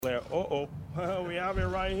We have it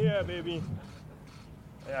right here, baby.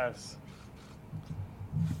 Yes.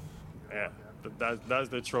 Yeah, that's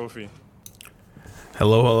the trophy.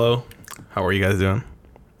 Hello. How are you guys doing?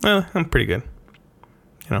 Well, I'm pretty good.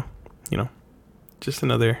 You know, just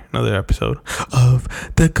another episode of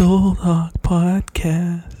the Goldhawk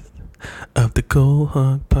Podcast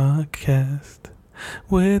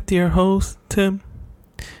with your host Tim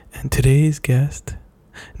and today's guest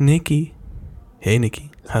Nikki. Hey Nikki,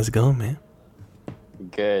 how's it going, man?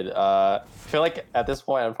 Good. I feel like at this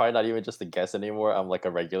point I'm probably not even just a guest anymore. I'm like a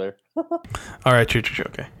regular. All right, true.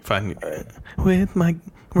 Okay, fine. All right. With my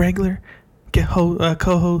regular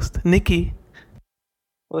co-host Nikki.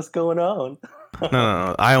 What's going on?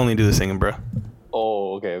 No. I only do the singing, bro.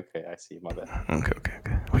 Oh, okay. I see. My bad. Okay.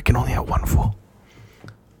 We can only have one full. All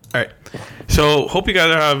right. So hope you guys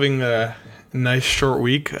are having a nice short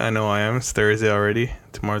week. I know I am. It's Thursday already.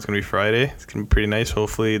 Tomorrow's gonna be Friday. It's gonna be pretty nice.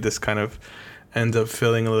 Hopefully this kind of ends up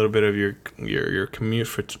filling a little bit of your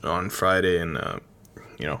commute on Friday, and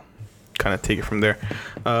kind of take it from there.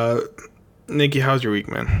 Nikki, how's your week,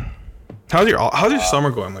 man? How's your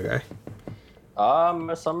summer going, my guy?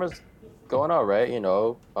 My summer's going all right.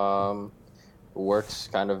 Work's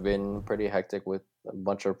kind of been pretty hectic with a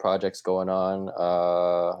bunch of projects going on.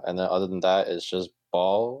 And then other than that, it's just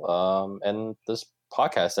ball. And this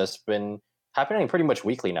podcast that's been happening pretty much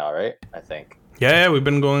weekly now, right? I think. Yeah, we've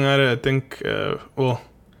been going at it. I think.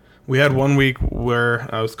 We had 1 week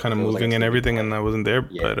where I was kind of moving and everything, and I wasn't there.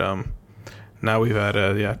 Yeah. But now we've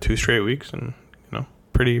had 2 straight weeks, and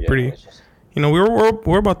pretty. Just,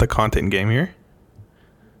 we're about the content game here.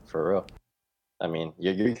 For real. I mean,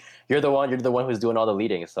 you're the one who's doing all the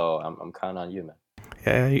leading, so I'm counting on you, man.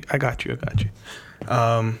 Yeah, I got you. So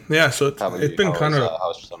it's been kind of.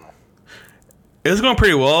 How's your summer? It's going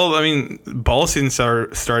pretty well. I mean, ball season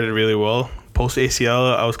started really well. Post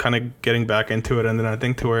ACL, I was kind of getting back into it, and then I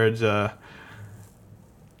think towards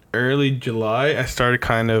early July, I started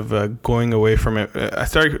kind of going away from it. I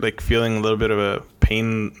started feeling a little bit of a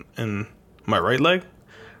pain in my right leg,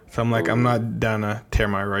 so I'm I'm not down to tear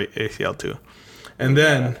my right ACL too. And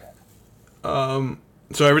then,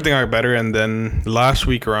 so everything got better, and then last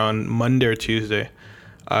week around Monday or Tuesday,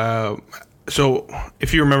 so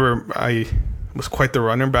if you remember, I was quite the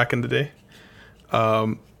runner back in the day. So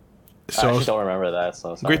I actually don't remember that.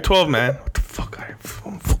 So sorry. Grade 12, man. What the fuck?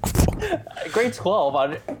 Grade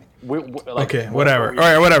 12. Okay, whatever. All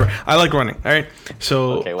right, whatever. I like running. All right.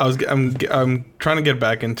 So okay, I'm trying to get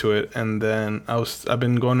back into it, and then I've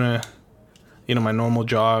been going to, my normal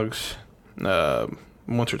jogs,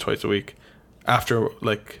 once or twice a week, after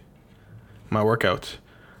my workouts.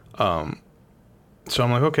 So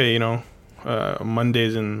I'm like, okay,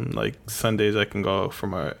 Mondays and Sundays I can go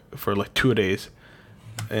for 2 days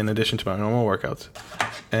in addition to my normal workouts.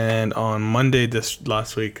 And on Monday this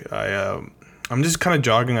last week, I'm just kind of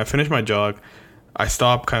jogging. I finished my jog. I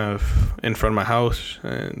stopped kind of in front of my house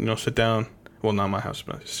and sit down. Well, not my house,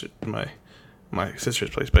 but my sister's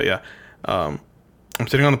place. But yeah, I'm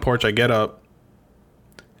sitting on the porch. I get up,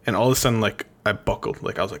 and all of a sudden I buckled.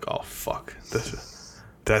 I was like, oh fuck,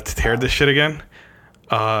 did I tear this shit again?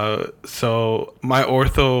 So my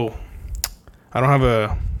ortho, I don't have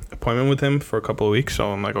a appointment with him for a couple of weeks,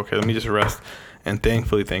 so I'm like, okay, let me just rest. And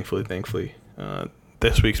thankfully,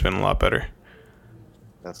 this week's been a lot better.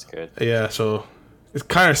 That's good. Yeah, so it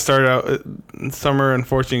kind of started out summer.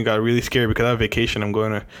 Unfortunately, got really scary because I have vacation. I'm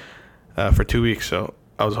going to for 2 weeks, so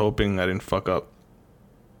I was hoping I didn't fuck up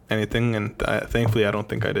anything, and thankfully, I don't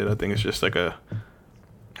think I did. I think it's just a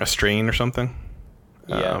strain or something.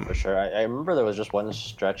 Yeah, for sure. I remember there was just one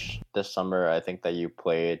stretch this summer, I think, that you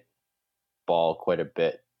played ball quite a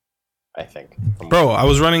bit, I think. Bro, I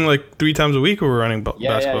was running 3 times a week. We were running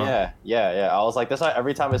basketball. Yeah. I was like, that's why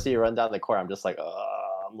every time I see you run down the court, I'm just like,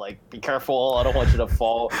 I'm like, be careful. I don't want you to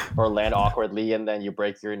fall or land awkwardly, and then you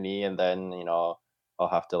break your knee, and then, I'll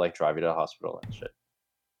have to drive you to the hospital and shit.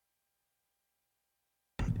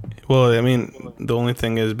 Well, I mean, the only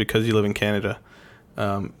thing is because you live in Canada,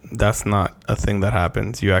 that's not a thing that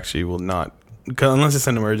happens. You actually will not, unless it's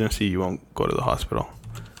an emergency, you won't go to the hospital.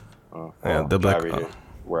 Yeah, they'll be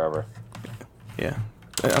wherever. Yeah,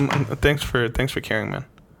 thanks for caring, man.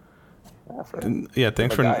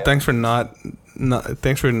 Thanks for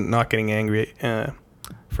not getting angry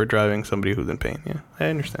for driving somebody who's in pain. Yeah, I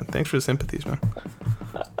understand. Thanks for the sympathies, man.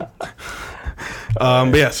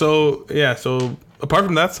 So apart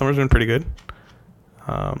from that, summer's been pretty good.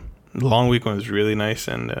 The long week was really nice,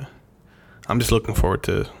 and I'm just looking forward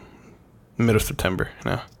to mid of September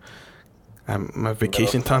now. My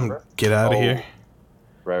vacation time. Get out of here.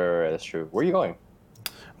 Right. That's true. Where are you going?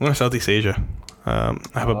 I'm going to Southeast Asia. I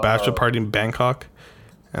have a bachelor party in Bangkok,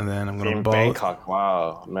 and then I'm gonna In ball. Bangkok,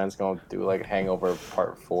 wow, man's gonna do like Hangover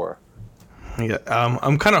Part 4. Yeah,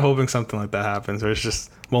 I'm kind of hoping something like that happens, where it's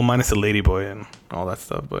just minus the ladyboy and all that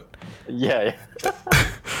stuff, but Yeah.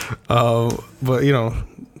 but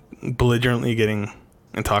belligerently getting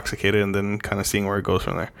intoxicated and then kind of seeing where it goes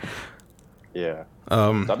from there. Yeah.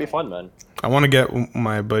 That'd be fun, man. I want to get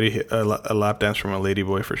my buddy a lap dance from a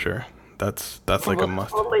ladyboy for sure. That's like a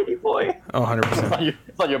must. Oh, lady boy. Oh, 100%.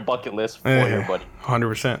 It's on your bucket list for your buddy.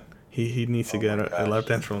 100%. He needs to get a lap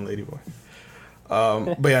dance from a ladyboy.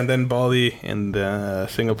 But yeah, and then Bali and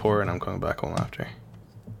Singapore, and I'm coming back home after.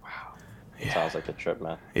 Wow. Yeah. Sounds like a trip,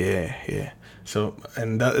 man. Yeah. So,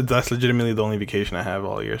 and that's legitimately the only vacation I have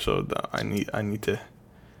all year. So I need to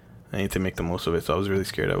make the most of it. So I was really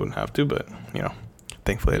scared I wouldn't have to, but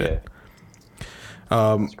thankfully I did.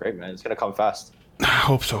 It's great, man. It's gonna come fast. I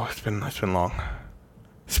hope so. It's been long.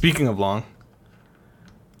 Speaking of long,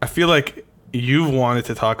 I feel like you've wanted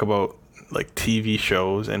to talk about like TV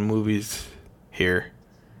shows and movies here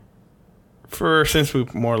since we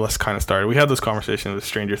more or less kind of started. We had this conversation with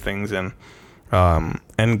Stranger Things and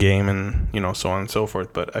Endgame and so on and so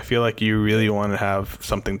forth. But I feel like you really want to have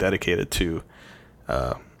something dedicated to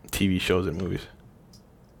TV shows and movies.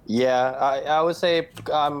 Yeah, I would say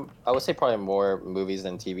probably more movies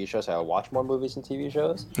than TV shows. I watch more movies than TV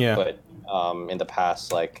shows. Yeah. But in the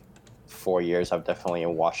past like 4 years, I've definitely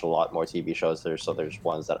watched a lot more TV shows. There's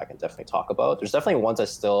ones that I can definitely talk about. There's definitely ones I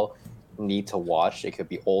still need to watch. It could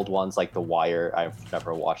be old ones like The Wire. I've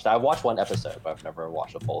never watched. I've watched one episode, but I've never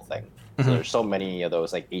watched the full thing. Mm-hmm. So there's so many of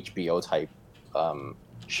those like HBO type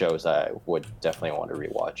shows that I would definitely want to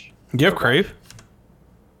rewatch. Do you have Crave?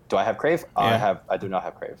 Do I have Crave? Yeah. I do not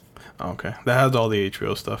have Crave. Okay, that has all the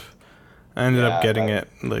HBO stuff. I ended up getting it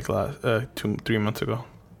like last 3 months ago.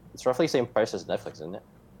 It's roughly the same price as Netflix, isn't it?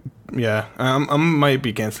 Yeah, I might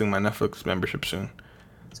be canceling my Netflix membership soon.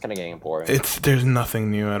 It's kind of getting boring. There's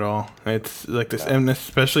nothing new at all. It's like this, and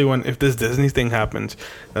especially if this Disney thing happens,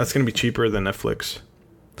 that's gonna be cheaper than Netflix.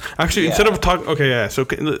 Actually, instead of talk, so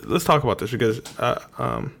let's talk about this because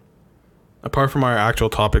apart from our actual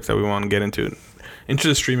topics that we want to get into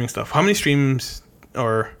the streaming stuff, how many streaming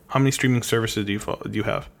services do you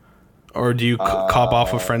have, or do you cop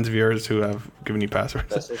off of friends of yours who have given you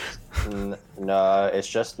passwords? No, it's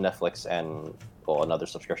just Netflix and another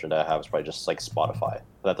subscription that I have is probably just like Spotify.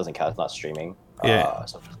 But that doesn't count. It's not streaming. Yeah.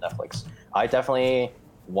 So it's Netflix. I definitely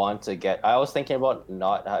want to get. I was thinking about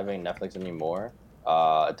not having Netflix anymore.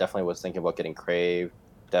 Definitely was thinking about getting Crave.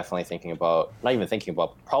 Definitely thinking about, not even thinking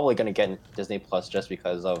about, probably going to get Disney Plus just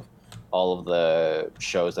because of all of the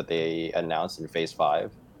shows that they announced in Phase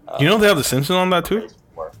 5. They have The Simpsons on that too?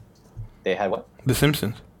 They had what? The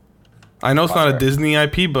Simpsons. I know it's not a Disney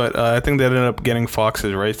IP, but I think they ended up getting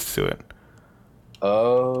Fox's rights to it.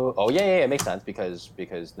 Oh yeah, it makes sense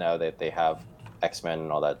because now that they have X-Men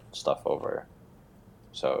and all that stuff over,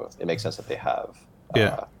 so it makes sense that they have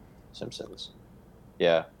Simpsons.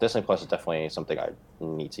 Yeah, Disney Plus is definitely something I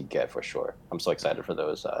need to get for sure. I'm so excited for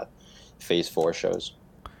those Phase 4 shows.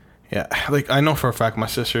 Yeah, like I know for a fact my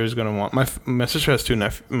sister is gonna want my sister has two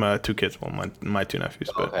kids, my two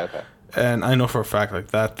nephews, but okay. And I know for a fact like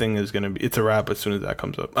that thing is gonna be, it's a wrap as soon as that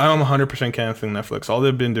comes up. I'm 100% canceling Netflix. All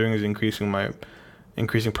they've been doing is increasing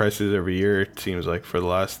prices every year. It seems like for the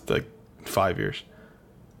last like 5 years.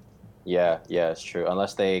 Yeah, it's true.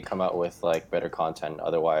 Unless they come out with like better content,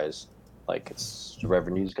 otherwise, like the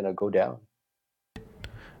revenue's gonna go down.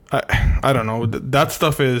 I don't know. That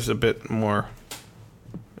stuff is a bit more.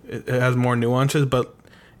 It has more nuances, but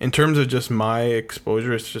in terms of just my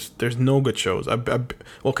exposure, it's just there's no good shows.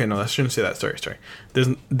 Okay, no, I shouldn't say that. Sorry.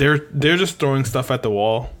 They're just throwing stuff at the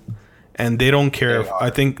wall, and they don't care. I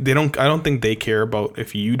don't think they care about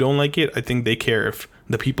if you don't like it. I think they care if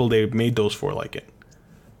the people they made those for like it.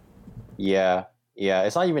 Yeah.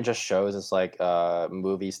 It's not even just shows. It's like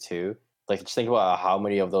movies too. Like just think about how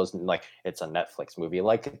many of those, like it's a Netflix movie.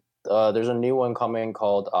 Like there's a new one coming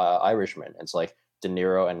called Irishman. It's like De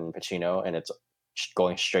Niro and Pacino, and it's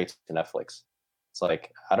going straight to Netflix. It's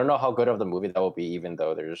like I don't know how good of the movie that will be, even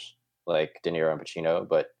though there's like De Niro and Pacino.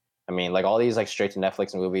 But I mean, like all these like straight to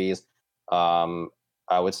Netflix movies,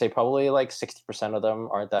 I would say probably like 60% of them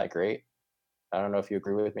aren't that great. I don't know if you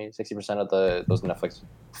agree with me. 60% of those Netflix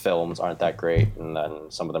films aren't that great, and then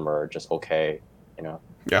some of them are just okay. Yeah,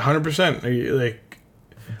 100%. Like,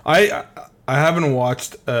 I haven't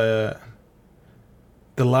watched the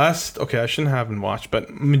last. Okay, I haven't watched,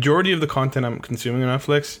 but majority of the content I'm consuming on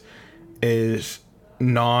Netflix is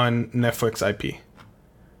non-Netflix IP.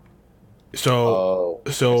 So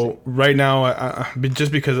So right now,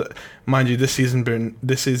 just because, mind you, this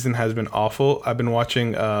season has been awful. I've been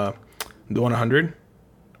watching the 100.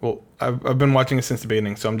 Well, I've been watching it since the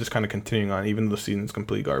beginning, so I'm just kind of continuing on, even though the season's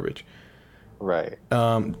complete garbage. Right.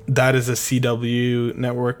 That is a CW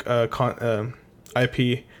network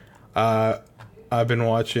IP. I've been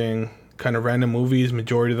watching kind of random movies.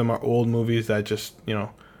 Majority of them are old movies that just,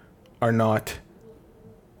 are not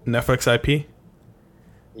Netflix IP.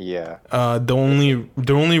 Yeah. The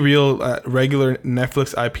only real regular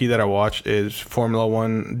Netflix IP that I watch is Formula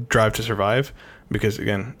One Drive to Survive, because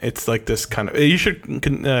again, it's like this kind of, you should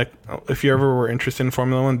if you ever were interested in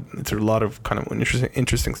Formula One, it's a lot of kind of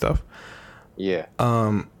interesting stuff. Yeah.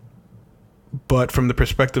 But from the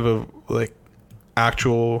perspective of like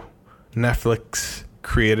actual Netflix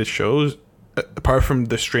created shows, apart from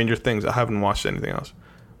the Stranger Things, I haven't watched anything else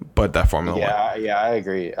but that Formula One. Yeah, I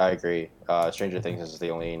agree. Stranger Things is the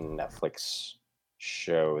only Netflix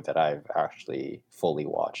show that I've actually fully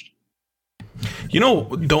watched.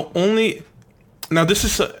 Now this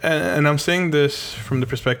is, and I'm saying this from the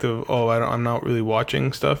perspective of, I'm not really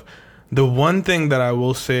watching stuff. The one thing that I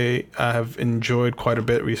will say I have enjoyed quite a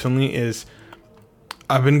bit recently is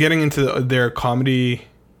I've been getting into their comedy.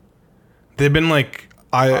 They've been like,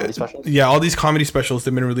 Comedy specials? Yeah, all these comedy specials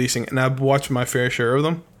they've been releasing, and I've watched my fair share of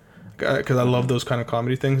them because I love those kind of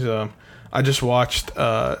comedy things. I just watched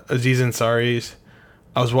Aziz Ansari's.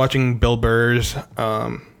 I was watching Bill Burr's.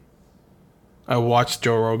 I watched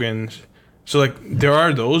Joe Rogan's. So like there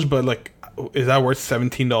are those, but like, is that worth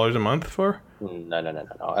 $17 a month for? No.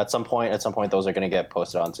 At some point, those are gonna get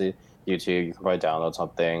posted onto YouTube. You can probably download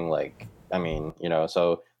something. Like, I mean,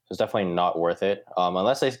 so it's definitely not worth it.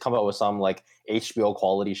 Unless they come up with some like HBO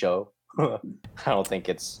quality show. I don't think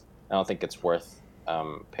it's worth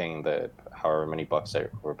paying the however many bucks that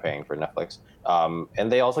we're paying for Netflix.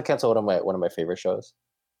 And they also canceled one of my favorite shows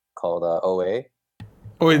called OA.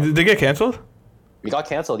 Oh wait, did they get canceled? We got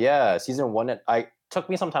canceled, yeah. Season 1, I took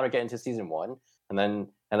me some time to get into season 1, and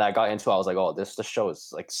I got into it. I was like, oh, this show is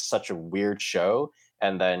like such a weird show.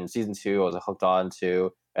 And then season 2, I was hooked on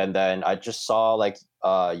to, and then I just saw like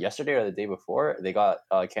yesterday or the day before they got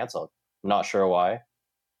canceled. I'm not sure why,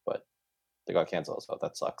 but they got canceled, so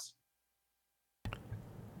that sucks.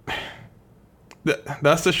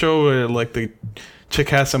 That's the show where like the chick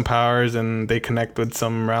has some powers and they connect with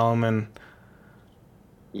some realm, and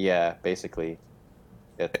yeah, basically.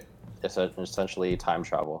 It's essentially time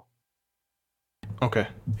travel. Okay.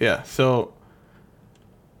 Yeah. So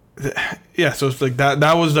it's like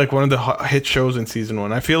that was like one of the hit shows in season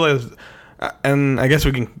 1. I feel as, and I guess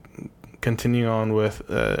we can continue on with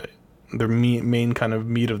the main kind of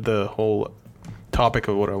meat of the whole topic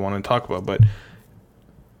of what I want to talk about. But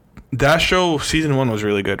that show, season 1, was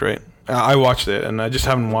really good, right? I watched it, and I just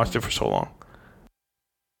haven't watched it for so long.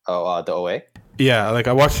 Oh, the OA? Yeah, like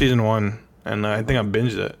I watched season 1, and I think I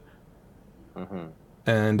binged it. Mm-hmm.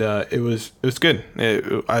 And it was good.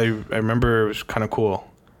 I remember it was kind of cool.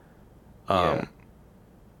 Yeah.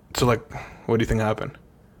 So like, what do you think happened?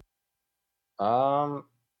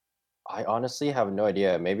 I honestly have no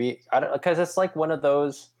idea. Maybe I don't, because it's like one of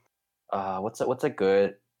those. What's a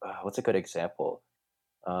good example?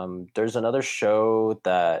 There's another show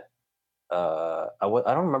that I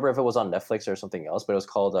don't remember if it was on Netflix or something else, but it was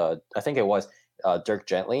called I think it was Dirk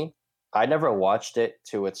Gently. I never watched it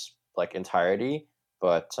to its like entirety,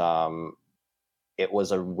 but it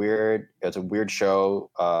was a weird show,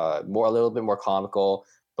 a little bit more comical,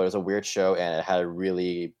 but it was a weird show and it had a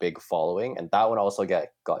really big following, and that one also got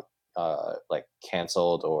like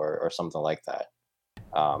canceled or something like that.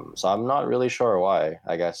 So I'm not really sure why.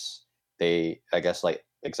 I guess like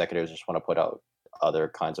executives just want to put out other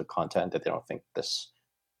kinds of content that they don't think this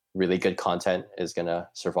really good content is gonna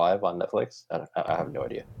survive on Netflix. I have no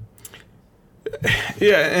idea.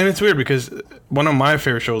 Yeah, and it's weird because one of my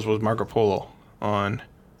favorite shows was Marco Polo on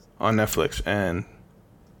Netflix, and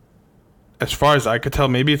as far as I could tell,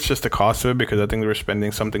 maybe it's just the cost of it, because I think they were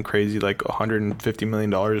spending something crazy like $150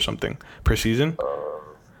 million or something per season.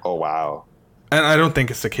 Oh wow! And I don't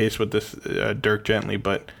think it's the case with this Dirk Gently,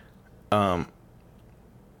 but I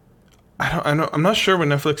know I'm not sure what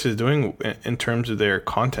Netflix is doing in terms of their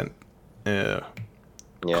content,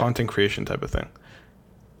 content creation type of thing.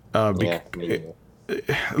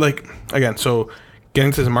 Like again, so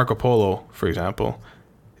getting to the Marco Polo, for example,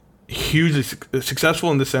 hugely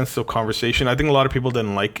successful in the sense of conversation. I think a lot of people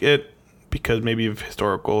didn't like it because maybe of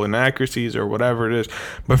historical inaccuracies or whatever it is,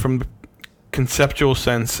 but from the conceptual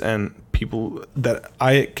sense, and people that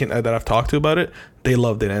I've talked to about it, they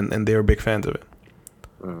loved it, and they were big fans of it.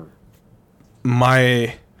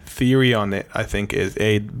 My theory on it, I think, is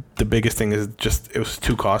the biggest thing is just it was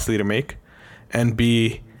too costly to make, and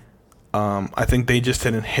B, I think they just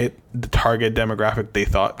didn't hit the target demographic they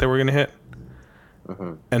thought they were gonna hit,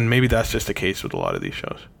 and maybe that's just the case with a lot of these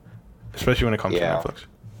shows, especially when it comes to Netflix.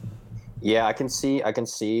 Yeah, I can see.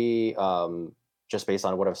 Just based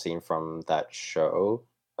on what I've seen from that show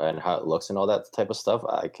and how it looks and all that type of stuff,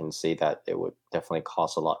 I can see that it would definitely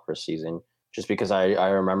cost a lot per season. Just because I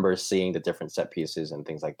remember seeing the different set pieces and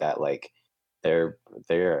things like that. Like they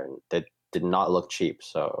did not look cheap.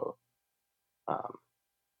 So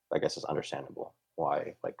I guess it's understandable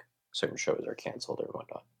why like certain shows are canceled or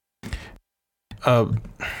whatnot.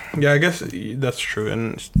 Yeah, I guess that's true,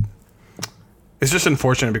 and it's just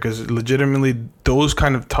unfortunate because legitimately those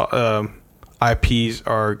kind of IPs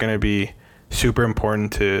are going to be super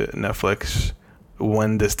important to Netflix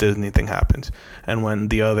when this Disney thing happens, and when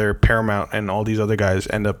the other Paramount and all these other guys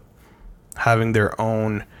end up having their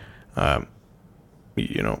own,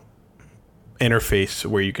 interface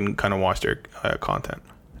where you can kind of watch their content,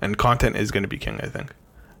 and content is going to be king, I think.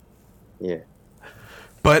 Yeah,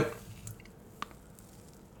 but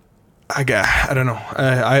I don't know.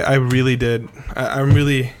 I really did. I'm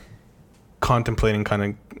really contemplating kind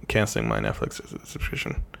of canceling my Netflix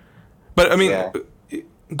subscription. But I mean,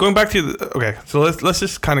 going back to so let's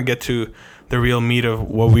just kind of get to the real meat of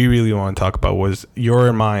what we really want to talk about. Was your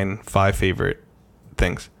and mine 5 favorite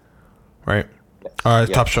things, right?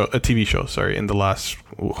 Top show, a TV show. Sorry, in the last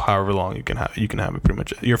however long you can have it pretty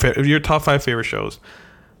much your top 5 favorite shows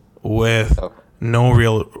with no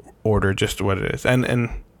real order, just what it is, and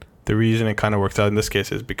the reason it kind of works out in this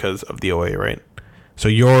case is because of the OA, right? So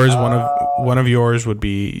yours, one of yours would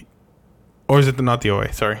be, or is it not the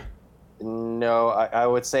OA? Sorry. No, I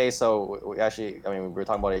would say so. We were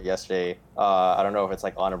talking about it yesterday. I don't know if it's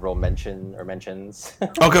like honorable mention or mentions.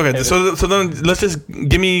 Okay. So then let's just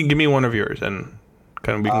give me one of yours, and we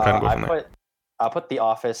can kind of go from there. I'll put The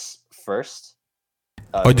Office first.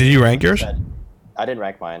 Did you rank yours? I didn't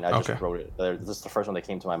rank mine. I just wrote it. This is the first one that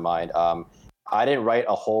came to my mind. I didn't write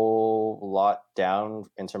a whole lot down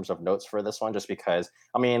in terms of notes for this one, just because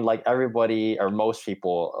like everybody or most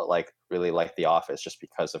people like really like The Office just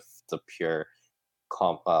because of the pure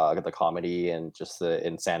the comedy and just the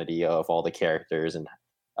insanity of all the characters, and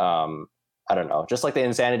I don't know, just like the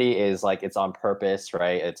insanity is like it's on purpose,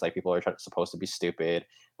 right? It's like people are supposed to be stupid,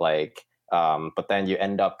 like but then you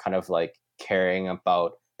end up kind of like caring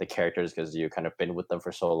about the characters because you kind of been with them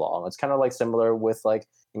for so long. It's kind of like similar with like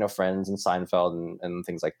Friends and Seinfeld and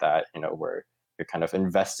things like that, where you're kind of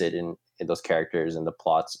invested in those characters and the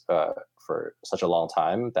plots for such a long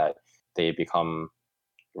time that they become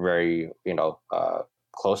very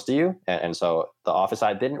close to you. And so The Office,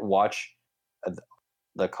 I didn't watch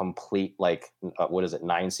the complete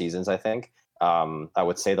 9 seasons, I think. I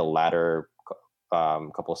would say the latter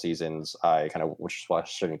couple seasons I kind of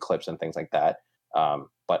watched certain clips and things like that.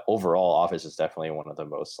 But overall, Office is definitely one of the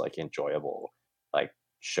most like enjoyable like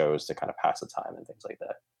shows to kind of pass the time and things like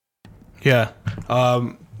that. Yeah.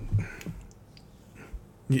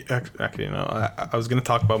 Actually, I was going to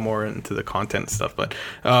talk about more into the content stuff, but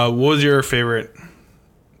what was your favorite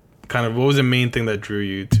what was the main thing that drew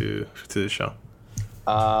you to the show?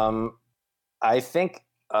 I think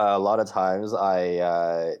a lot of times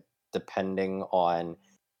depending on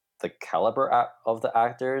the caliber of the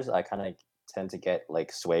actors, I kind of tend to get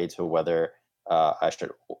like swayed to whether I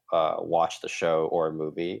should watch the show or a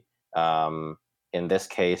movie. In this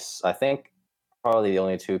case, I think probably the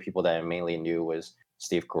only 2 people that I mainly knew was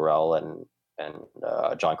Steve Carell and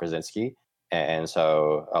John Krasinski, and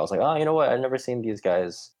so I was like, oh, you know what? I've never seen these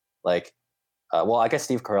guys. Like, well, I guess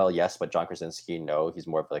Steve Carell, yes, but John Krasinski, no. He's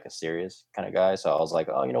more of like a serious kind of guy. So I was like,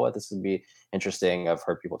 oh, you know what? This would be interesting. I've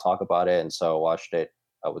heard people talk about it, and so I watched it.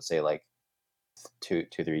 I would say like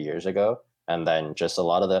 2-3 years ago. And then just a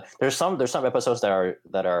lot of there's some episodes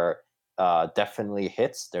that are definitely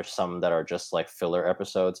hits. There's some that are just like filler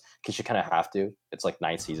episodes because you kind of have to. It's like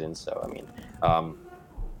 9 seasons, so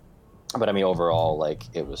but overall, like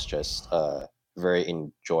it was just a very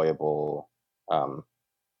enjoyable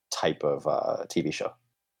type of TV show.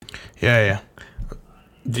 Yeah.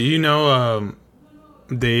 Do you know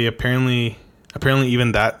they apparently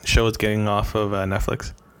even that show is getting off of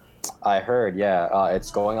Netflix? I heard,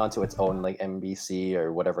 it's going on to its own like NBC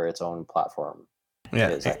or whatever its own platform. Yeah,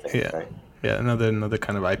 is, I think, right? Yeah. Another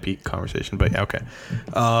kind of IP conversation, but yeah, okay.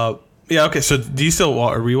 Okay. So, do you still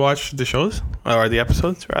rewatch the shows or the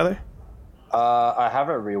episodes rather? I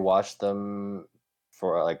haven't rewatched them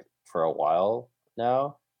for a while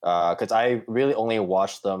now, because I really only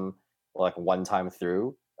watched them like one time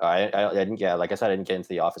through. I didn't get, like I said, I didn't get into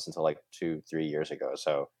The Office until like 2-3 years ago.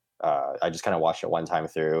 So I just kind of watched it one time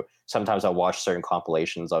through. Sometimes I'll watch certain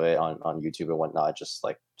compilations of it on YouTube and whatnot, just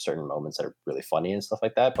like certain moments that are really funny and stuff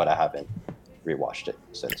like that. But I haven't rewatched it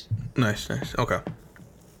since. Nice. Okay.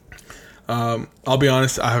 I'll be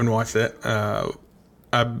honest, I haven't watched it. I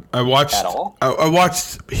watched At all? I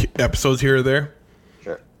watched episodes here or there.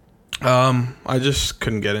 Sure. I just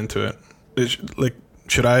couldn't get into it.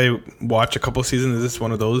 Should I watch a couple seasons? Is this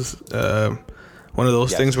one of those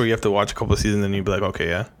Yes. things where you have to watch a couple seasons and you'd be like, okay,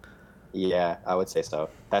 yeah. Yeah, I would say so.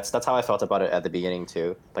 That's how I felt about it at the beginning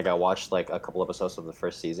too. Like I watched like a couple episodes of the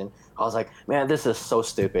first season. I was like, man, this is so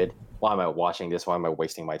stupid. Why am I watching this? Why am I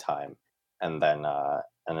wasting my time? And then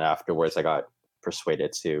afterwards, I got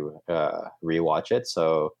persuaded to rewatch it.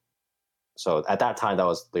 So at that time, that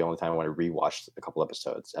was the only time when I rewatched a couple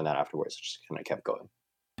episodes, and then afterwards, it just kind of kept going.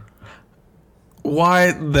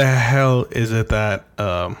 Why the hell is it that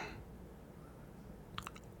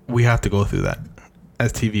we have to go through that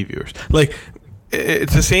as TV viewers? Like,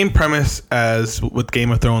 it's the same premise as with Game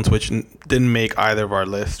of Thrones, which didn't make either of our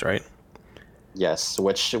lists, right? Yes,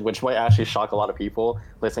 which might actually shock a lot of people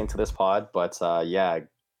listening to this pod, but yeah,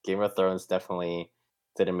 Game of Thrones definitely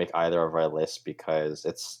didn't make either of our lists because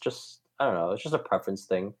it's just, I don't know, it's just a preference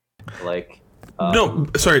thing. Like, No,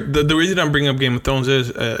 sorry. The reason I'm bringing up Game of Thrones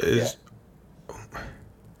is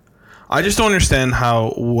I just don't understand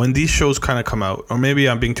how when these shows kind of come out, or maybe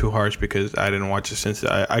I'm being too harsh because I didn't watch it since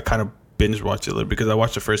I kind of binge watched it a little because I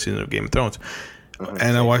watched the first season of Game of Thrones,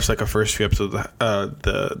 and I watched like a first few episodes of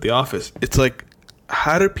the Office. It's like,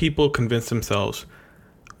 how do people convince themselves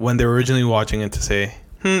when they're originally watching it to say,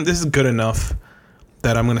 this is good enough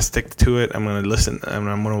that I'm gonna stick to it, I'm gonna listen, and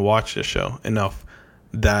I'm gonna watch the show enough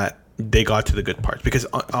that they got to the good parts? Because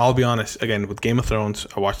I'll be honest, again, with Game of Thrones,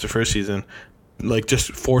 I watched the first season, like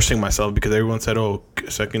just forcing myself because everyone said, oh,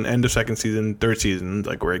 end of second season, third season,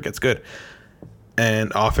 like where it gets good.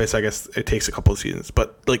 And Office, I guess it takes a couple of seasons,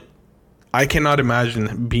 but like I cannot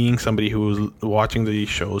imagine being somebody who was watching these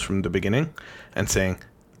shows from the beginning and saying,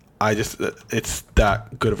 it's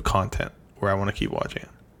that good of content where I want to keep watching it.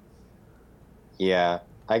 Yeah,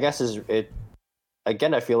 I guess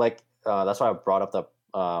again, I feel like that's why I brought up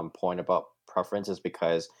the point about preferences,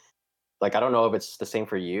 because like I don't know if it's the same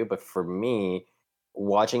for you, but for me,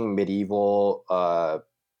 watching medieval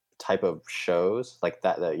type of shows like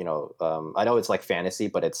that I know it's like fantasy,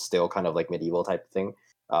 but it's still kind of like medieval type thing.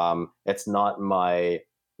 It's not my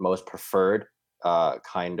most preferred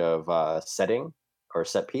kind of setting or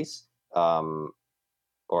set piece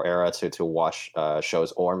or era to watch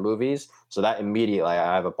shows or movies. So that immediately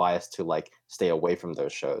I have a bias to like stay away from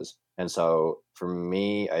those shows. And so for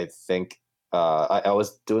me, I think I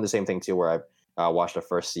was doing the same thing too, where I watched the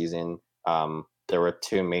first season. There were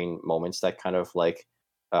two main moments that kind of like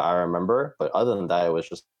I remember, but other than that, it was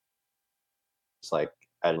just like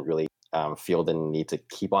I didn't really feel the need to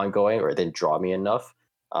keep on going, or it didn't draw me enough.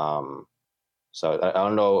 So I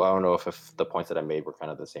don't know if the points that I made were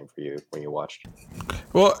kind of the same for you when you watched.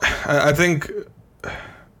 Well, I think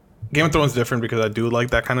Game of Thrones is different because I do like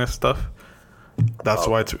that kind of stuff. That's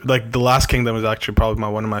why it's like The Last Kingdom is actually probably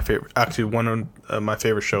one of my favorite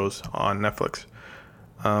shows on Netflix.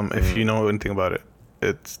 If you know anything about it,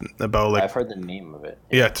 it's about like, I've heard the name of it.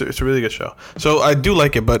 Yeah, it's a really good show. So I do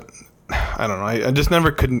like it, but I don't know. I just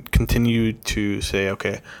never couldn't continue to say,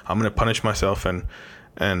 okay, I'm gonna punish myself, and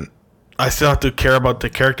I still have to care about the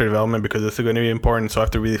character development because it's going to be important. So I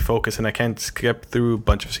have to really focus, and I can't skip through a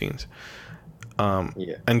bunch of scenes.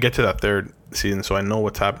 And get to that third season, so I know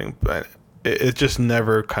what's happening. But it just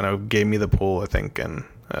never kind of gave me the pull, I think, and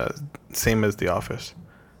same as The Office.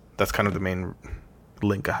 That's kind of the main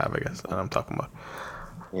link I have, I guess, that I'm talking about.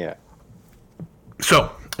 Yeah.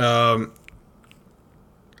 So,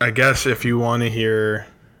 I guess if you want to hear,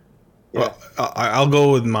 well, I'll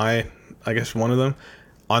go with my, I guess one of them,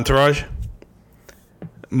 Entourage.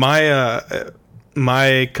 My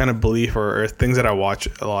kind of belief or things that I watch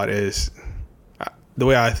a lot is the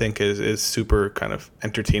way I think is super kind of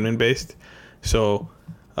entertainment based. So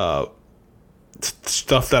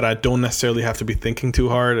stuff that I don't necessarily have to be thinking too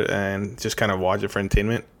hard and just kind of watch it for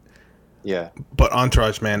entertainment. Yeah. But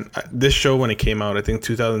Entourage, man, this show when it came out, I think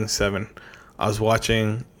 2007, I was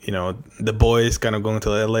watching, the boys kind of going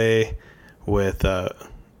to LA with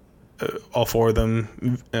all four of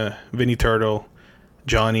them, Vinny Turtle,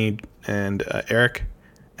 Johnny, and Eric.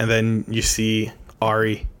 And then you see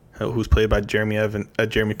Ari, who's played by Jeremy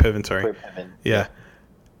Piven, sorry. Yeah.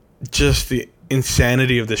 Just the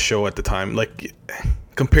insanity of the show at the time. Like,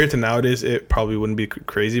 compared to nowadays, it probably wouldn't be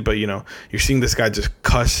crazy, but, you're seeing this guy just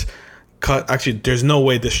cut. Actually, there's no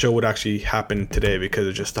way this show would actually happen today because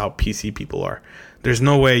of just how PC people are. There's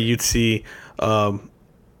no way you'd see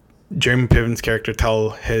Jeremy Piven's character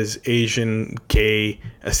tell his Asian gay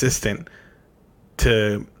assistant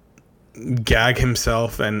to gag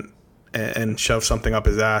himself and shove something up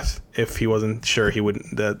his ass if he wasn't sure he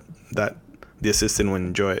wouldn't that the assistant would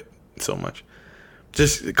enjoy it so much.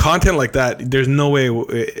 Just content like that. There's no way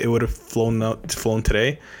it would have flown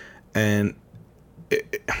today, and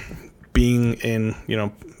being in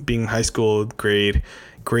being high school grade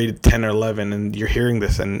 10 or 11, and you're hearing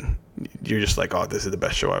this and you're just like, oh, this is the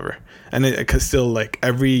best show ever. And it could still, like,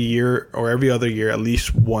 every year or every other year at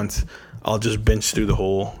least once I'll just binge through the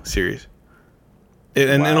whole series.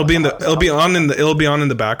 And wow. it'll be on in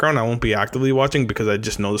the background. I won't be actively watching because I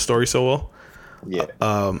just know the story so well. Yeah.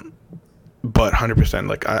 But 100%,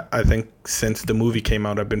 like I think since the movie came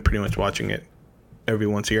out, I've been pretty much watching it every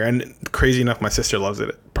once a year. And crazy enough, my sister loves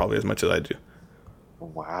it probably as much as I do.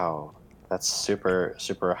 Wow. That's super,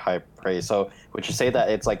 super high praise. So would you say that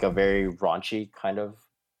it's like a very raunchy kind of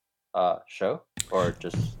show, or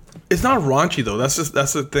just? It's not raunchy though. That's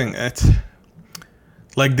the thing. It's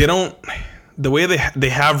like the way they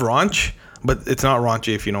have raunch, but it's not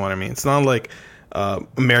raunchy, if you know what I mean. It's not like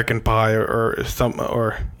American Pie or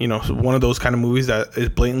one of those kind of movies that is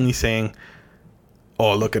blatantly saying,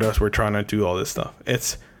 "Oh, look at us, we're trying to do all this stuff."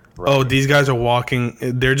 It's right. Oh, these guys are walking.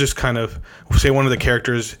 They're just kind of, say one of the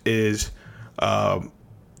characters is,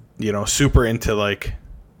 super into like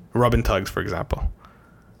rubbing tugs, for example.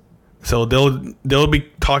 So they'll be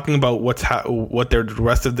talking about what their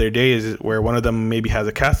rest of their day is, where one of them maybe has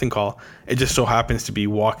a casting call. It just so happens to be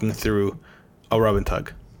walking through a rub and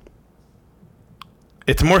tug.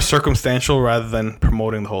 It's more circumstantial rather than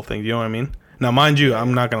promoting the whole thing. Do you know what I mean? Now, mind you,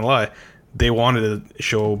 I'm not gonna lie. They wanted to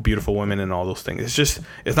show beautiful women and all those things. It's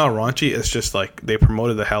not raunchy. It's just like they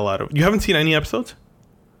promoted the hell out of it. You haven't seen any episodes?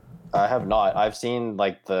 I have not. I've seen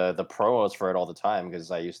like the promos for it all the time because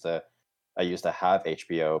I used to have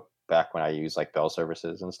HBO back when I used like Bell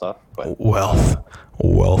services and stuff. But wealth.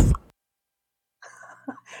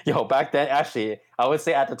 Yo, back then, actually, I would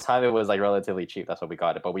say at the time it was like relatively cheap. That's why we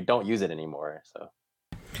got it, but we don't use it anymore. So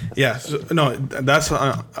yeah, that's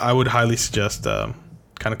I would highly suggest kind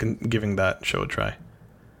of giving that show a try.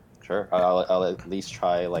 Sure, I'll at least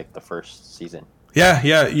try like the first season.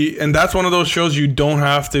 Yeah, and that's one of those shows you don't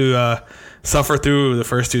have to suffer through the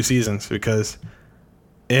first 2 seasons, because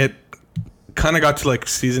it kind of got to like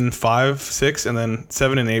season 5, 6, and then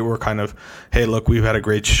 7 and 8 were kind of, hey, look, we've had a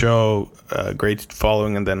great show, great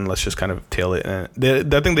following, and then let's just kind of tail it. And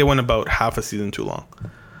I think they went about half a season too long.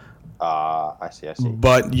 I see.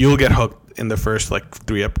 But you'll get hooked in the first like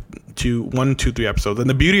 3 episodes. And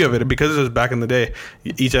the beauty of it, because it was back in the day,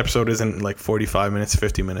 each episode isn't like 45 minutes,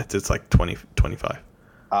 50 minutes. It's like 20, 25.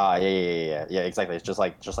 Yeah, exactly. It's just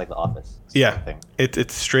like The Office. Yeah,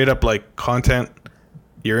 it's straight up like content.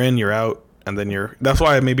 You're in, you're out, and then that's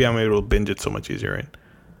why maybe I'm able to binge it so much easier. Right?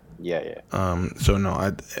 Yeah. So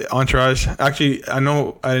no, Entourage. Actually, I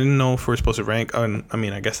didn't know if we're supposed to rank. I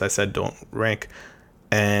mean, I guess I said don't rank.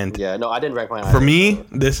 And yeah, no, I didn't rank mine. For me,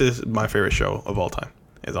 this is my favorite show of all time.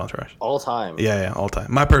 Is Entourage. All time. Yeah, all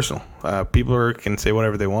time. My personal. People can say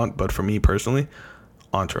whatever they want, but for me personally,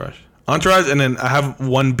 Entourage, and then I have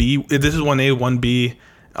 1B. This is 1A, 1B.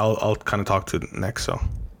 I'll kind of talk to next. So.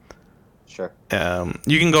 Sure.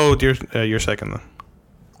 You can go with your second then.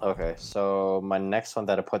 Okay, so my next one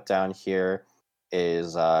that I put down here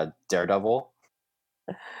is Daredevil.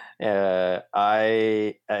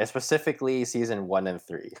 I specifically season 1 and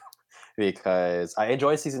 3 because I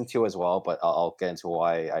enjoyed season 2 as well, but I'll get into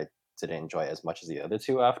why I didn't enjoy it as much as the other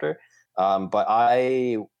 2 after. But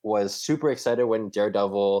I was super excited when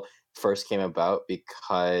Daredevil first came about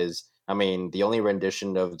because, I mean, the only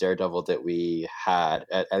rendition of Daredevil that we had,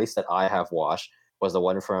 at least that I have watched, was the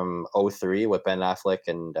one from 2003 with Ben Affleck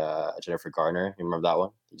and Jennifer Garner. You remember that one?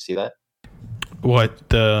 Did you see that? What,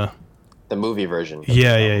 the movie version?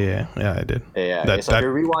 Yeah, I did. Yeah. So if you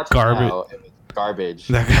rewatch garbage.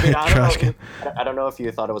 it now, it was garbage. I don't know if you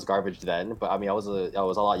thought it was garbage then, but I mean, I was a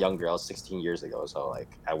lot younger. I was 16 years ago, so like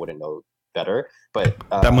I wouldn't know better. But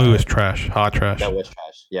that movie was trash, hot trash. That was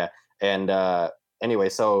trash. Yeah, and anyway,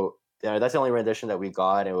 so that's the only rendition that we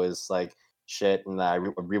got. It was like shit, and I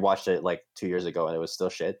rewatched it like 2 years ago, and it was still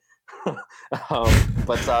shit.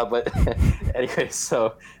 But anyway,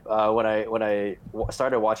 so when I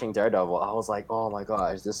started watching Daredevil, I was like, oh my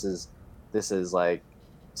gosh, this is like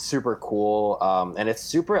super cool, and it's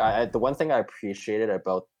super. The one thing I appreciated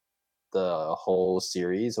about the whole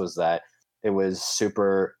series was that it was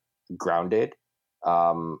super grounded,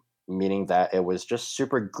 meaning that it was just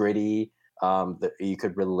super gritty. That you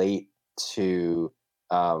could relate to,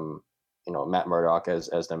 Matt Murdock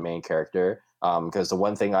as the main character. Because the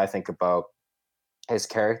one thing I think about his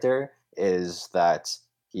character is that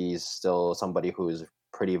he's still somebody who's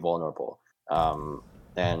pretty vulnerable.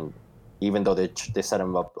 And even though they set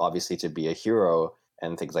him up obviously to be a hero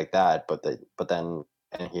and things like that, but then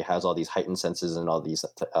and he has all these heightened senses and all these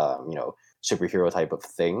superhero type of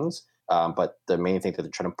things. But the main thing that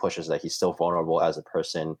they're trying to push is that he's still vulnerable as a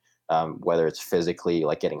person, whether it's physically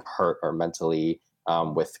like getting hurt or mentally,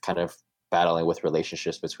 with kind of battling with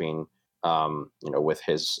relationships between with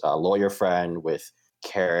his lawyer friend, with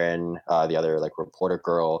Karen, the other like reporter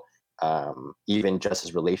girl, even just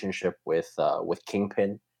his relationship with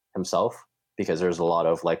Kingpin himself, because there's a lot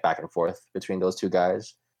of like back and forth between those two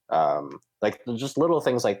guys, like just little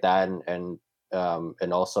things like that, and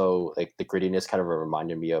also like the grittiness kind of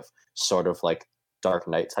reminded me of sort of like Dark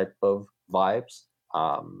Knight type of vibes.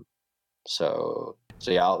 So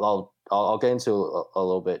yeah, I'll get into a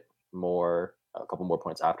little bit more, a couple more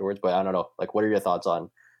points afterwards, but I don't know, like what are your thoughts on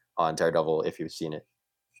Daredevil, if you've seen it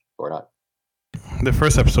or not? The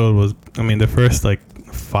first episode was, the first like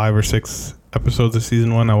 5 or 6 episodes of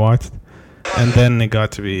season 1 I watched, and then it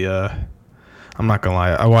got to be I'm not gonna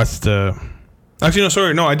lie, I watched actually no,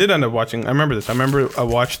 sorry, no, I did end up watching. I remember this. I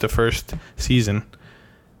watched the first season,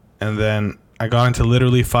 and then I got into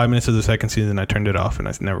literally 5 minutes of the second season. I turned it off, and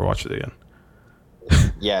I never watched it again.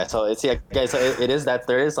 Yeah, so it's guys. So it is that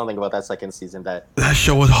there is something about that second season that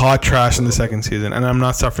show was hot trash in the second season, and I'm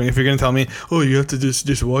not suffering. If you're gonna tell me, oh, you have to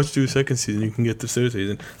just watch through the second season, you can get the third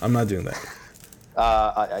season, I'm not doing that.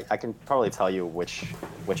 I can probably tell you which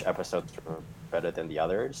episodes were better than the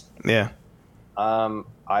others. Yeah.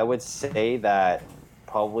 I would say that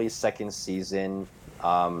probably second season.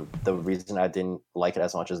 The reason I didn't like it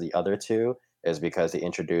as much as the other two is because they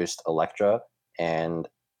introduced Elektra, and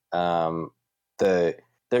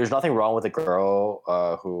there's nothing wrong with the girl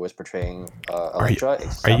who was portraying Elektra.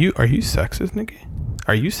 Are you sexist, Nikki?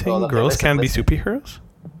 Are you saying girls can't be superheroes?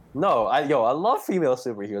 No, I love female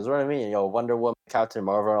superheroes. What do I mean? Wonder Woman, Captain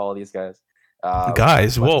Marvel, all these guys.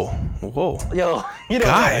 Guys, whoa. Yo,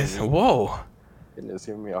 guys, whoa. Goodness,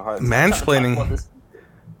 give me a hard mansplaining.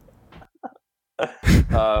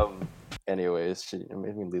 Anyways, she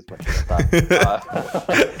made me lose my train of thought.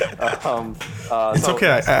 It's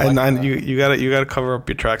okay. And you gotta cover up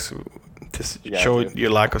your tracks to show your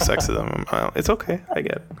lack of sexism. It's okay. I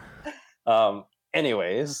get it.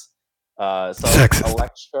 Anyways, so sexist.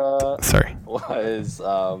 Elektra, sorry, was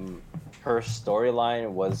her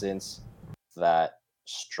storyline wasn't that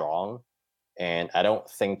strong, and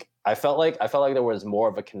I felt like there was more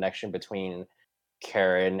of a connection between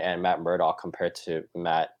Karen and Matt Murdock compared to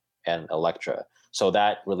Matt and Elektra. So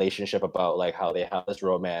that relationship about like how they have this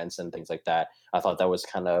romance and things like that, I thought that was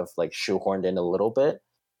kind of like shoehorned in a little bit.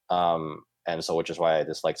 And so which is why I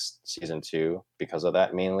disliked season 2 because of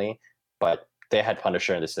that mainly. But they had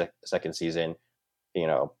Punisher in the second season.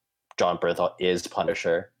 John Bernthal is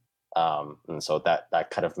Punisher. And so that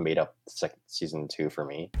kind of made up season 2 for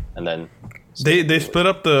me. And then they split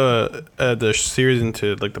up the series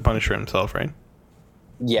into like the Punisher himself, right?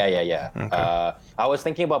 Yeah. Okay. I was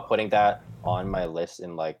thinking about putting that on my list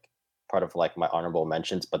in like part of like my honorable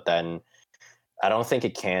mentions, but then I don't think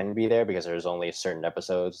it can be there because there's only certain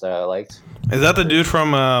episodes that I liked. Is that the dude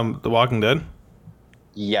from The Walking Dead?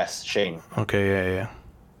 Yes, Shane. Okay, yeah.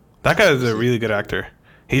 That guy is a really good actor.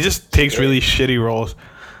 He just takes really shitty roles.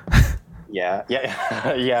 Yeah,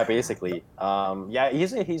 basically.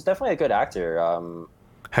 He's definitely a good actor.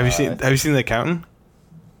 Have you seen The Accountant?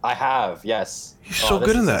 I have, yes. He's so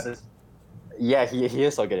good in that. Yeah, he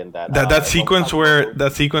is so good in that. That sequence where Ben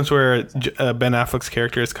Affleck's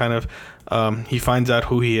character is kind of he finds out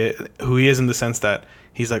who he is in the sense that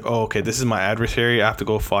he's like, oh, okay, this is my adversary. I have to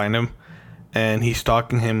go find him, and he's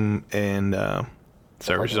stalking him in on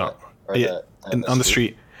the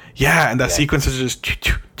street. Yeah, and that sequence is just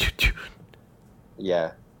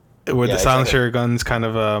yeah, where the silencer guns kind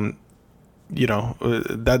of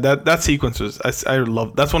that sequence was I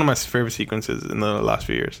love. That's one of my favorite sequences in the last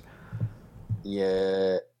few years.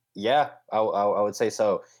 Yeah, I would say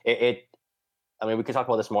so. I mean, we could talk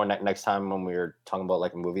about this more next time when we were talking about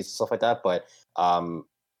like movies and stuff like that. But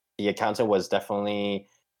The Accountant was definitely,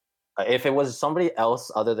 if it was somebody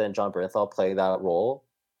else other than John Bernthal playing that role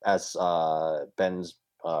as Ben's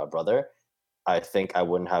brother, I think I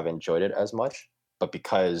wouldn't have enjoyed it as much. But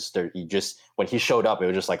because when he showed up, it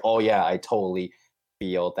was just like, oh yeah, I totally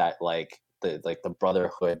feel that like the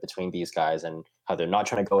brotherhood between these guys and how they're not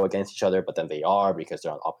trying to go against each other, but then they are because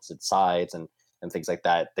they're on opposite sides and things like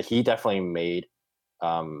that. He definitely made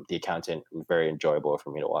The Accountant very enjoyable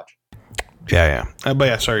for me to watch. Yeah. But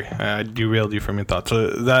yeah, sorry, I derailed you from your thoughts. So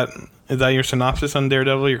is that your synopsis on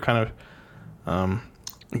Daredevil? You're kind of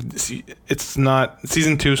it's not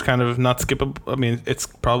season 2 is kind of not skippable. I mean, it's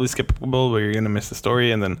probably skippable, where you're gonna miss the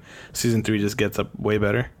story, and then season 3 just gets up way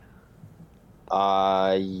better.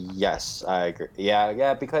 Yes, I agree.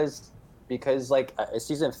 Yeah, because like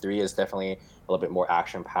season 3 is definitely a little bit more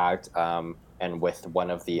action packed. And with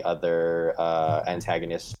one of the other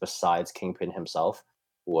antagonists besides Kingpin himself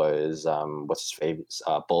was what's his favorite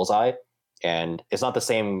Bullseye, and it's not the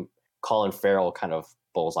same Colin Farrell kind of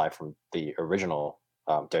Bullseye from the original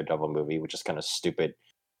Daredevil movie, which is kind of stupid,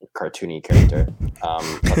 cartoony character.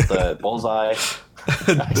 But the Bullseye,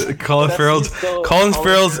 Colin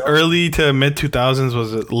Farrell's early to mid 2000s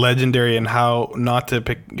was legendary in how not to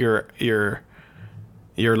pick your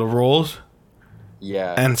roles.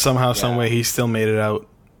 Yeah, and somehow, some way, he still made it out,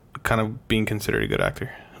 kind of being considered a good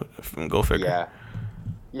actor. Go figure.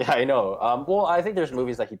 Yeah, I know. Well, I think there's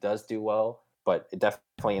movies that he does do well, but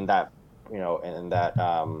definitely in that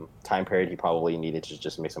time period, he probably needed to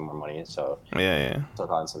just make some more money. So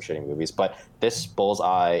took on some shitty movies. But this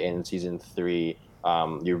Bullseye in season 3,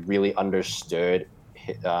 you really understood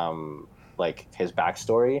like his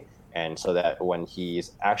backstory, and so that when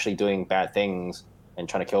he's actually doing bad things and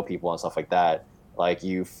trying to kill people and stuff like that, like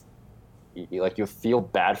you feel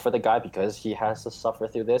bad for the guy because he has to suffer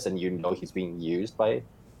through this, and he's being used by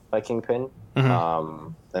Kingpin,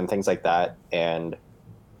 and things like that, and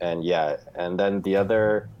then the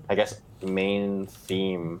other, I guess, main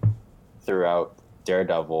theme throughout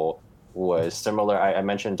Daredevil was similar. I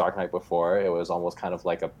mentioned Dark Knight before. It was almost kind of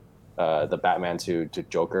like the Batman to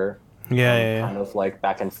Joker, kind of like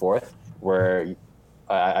back and forth. Where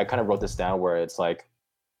I kind of wrote this down, where it's like,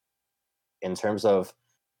 in terms of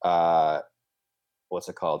what's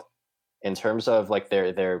it called? In terms of like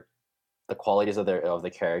their the qualities of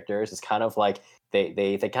the characters, it's kind of like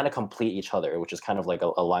they kind of complete each other, which is kind of like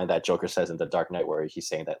a line that Joker says in The Dark Knight, where he's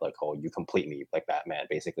saying that, like, oh, you complete me, like Batman,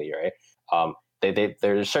 basically, right?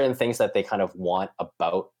 There's certain things that they kind of want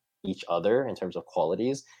about each other in terms of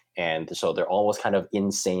qualities, and so they're almost kind of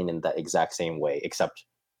insane in that exact same way, except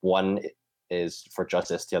one is for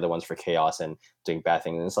justice, the other one's for chaos and doing bad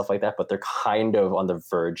things and stuff like that, but they're kind of on the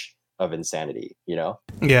verge of insanity,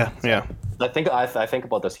 Yeah. I think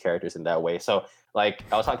about those characters in that way. So, like,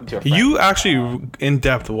 I was talking to a friend. You actually in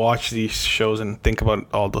depth watch these shows and think about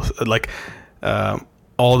all those, like,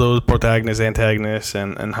 all those protagonists, antagonists,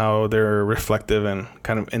 and how they're reflective and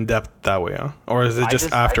kind of in depth that way, huh? Or is it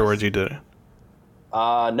just afterwards you did it?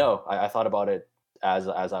 No, I thought about it as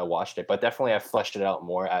I watched it, but definitely I fleshed it out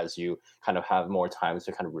more as you kind of have more time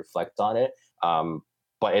to kind of reflect on it.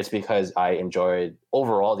 But it's because I enjoyed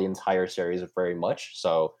overall the entire series very much,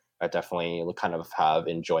 so I definitely kind of have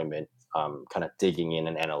enjoyment, kind of digging in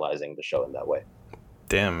and analyzing the show in that way.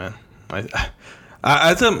 Damn, man.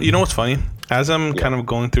 You know what's funny? As I'm kind of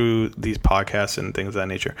going through these podcasts and things of that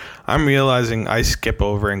nature, I'm realizing I skip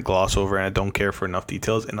over and gloss over, and I don't care for enough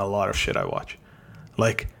details in a lot of shit I watch.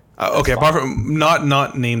 Like, okay, apart from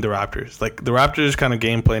not name the Raptors. Like, the Raptors kind of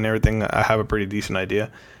gameplay and everything, I have a pretty decent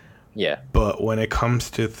idea. Yeah. But when it comes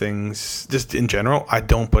to things, just in general, I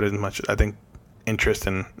don't put as much, I think, interest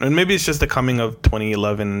in. And maybe it's just the coming of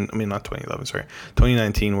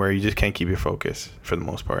 2019, where you just can't keep your focus for the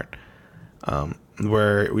most part.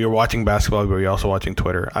 Where we were watching basketball, but we're also watching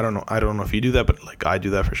Twitter. I don't know if you do that, but like I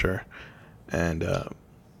do that for sure. And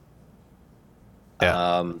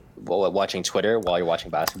watching Twitter while you're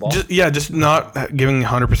watching basketball. Just not giving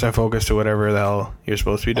 100% focus to whatever the hell you're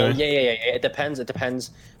supposed to be doing. Yeah. It depends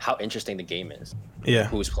how interesting the game is. Yeah.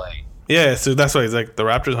 Who's playing. Yeah, so that's why it's like the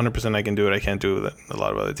Raptors 100% I can do it. I can't do it with a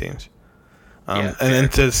lot of other teams. And then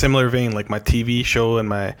to a similar vein, like my TV show and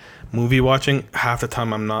my movie watching, half the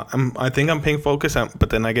time I think I'm paying focus, but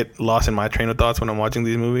then I get lost in my train of thoughts when I'm watching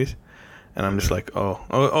these movies, and I'm just like, oh,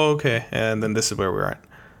 okay, and then this is where we're at.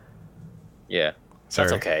 Yeah, sorry.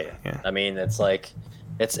 That's okay. Yeah. I mean, it's like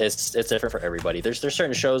it's different for everybody. There's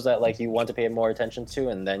certain shows that like you want to pay more attention to,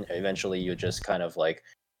 and then eventually you just kind of like,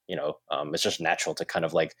 it's just natural to kind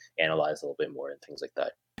of like analyze a little bit more and things like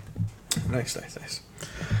that. Nice.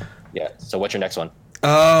 Yeah. So what's your next one?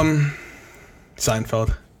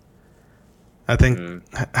 Seinfeld. I think.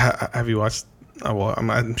 Have you watched? Well,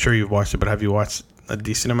 I'm sure you've watched it, but have you watched a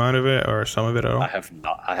decent amount of it or some of it at all? I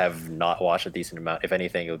have not watched a decent amount. If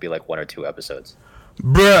anything, it would be like 1 or 2 episodes.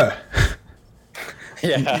 Bruh.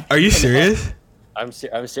 Yeah. Are you serious? I'm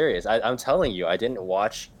serious. I'm telling you, I didn't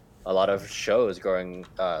watch a lot of shows growing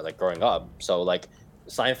up. So like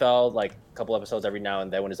Seinfeld, like a couple episodes every now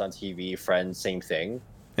and then when it's on TV. Friends, same thing.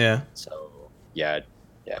 Yeah. So yeah.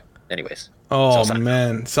 Anyways. Oh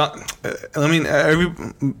man, I mean,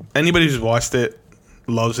 anybody who's watched it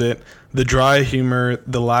loves it. The dry humor,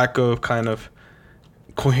 the lack of kind of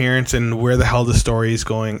coherence and where the hell the story is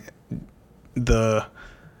going, the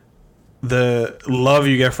love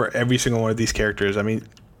you get for every single one of these characters. I mean,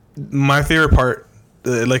 my favorite part,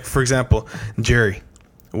 like for example, Jerry.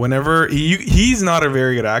 Whenever he's not a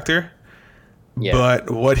very good actor, but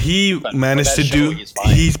what he managed to do,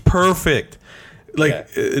 he's perfect.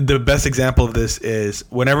 Like the best example of this is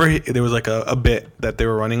whenever there was like a bit that they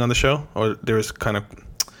were running on the show, or there was kind of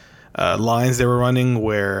lines they were running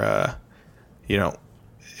where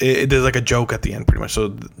there's like a joke at the end, pretty much. So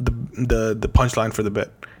the punchline for the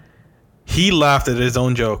bit, he laughed at his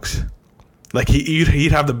own jokes. Like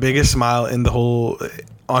he'd have the biggest smile in the whole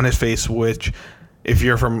on his face, which if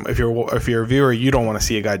you're a viewer, you don't want to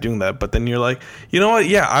see a guy doing that. But then you're like, you know what?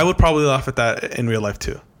 Yeah, I would probably laugh at that in real life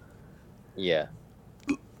too. Yeah.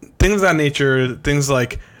 Things of that nature, things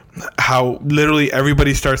like how literally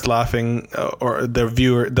everybody starts laughing, or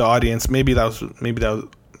the audience. Maybe that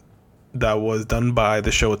was done by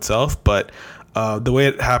the show itself, but the way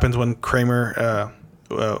it happens when Kramer,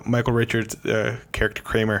 Michael Richards' character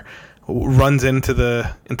Kramer, runs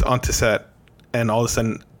onto set, and all of a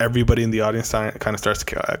sudden everybody in the audience kind of starts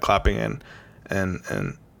clapping and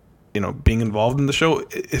being involved in the show.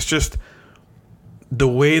 It's just the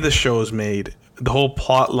way the show is made. The whole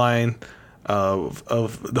plot line of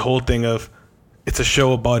the whole thing of it's a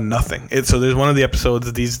show about nothing. So there's one of the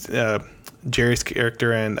episodes, these Jerry's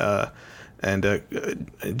character and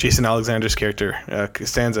Jason Alexander's character,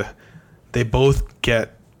 Costanza, they both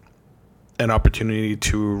get an opportunity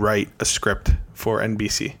to write a script for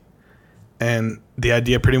NBC. And the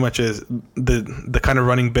idea pretty much is the kind of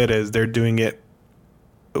running bit is they're doing it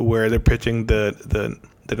where they're pitching the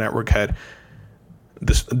network head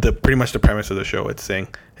pretty much the premise of the show. It's saying,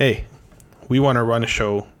 hey, we want to run a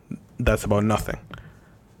show that's about nothing,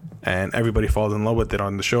 and everybody falls in love with it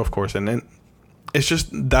on the show, of course. And then it's just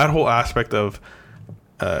that whole aspect of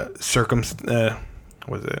not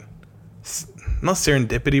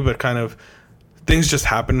serendipity, but kind of things just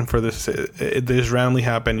happen for this. They just randomly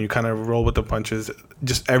happen. You kind of roll with the punches.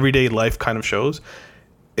 Just everyday life kind of shows.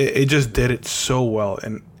 It just did it so well,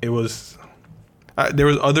 and it was. There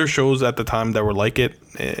was other shows at the time that were like it,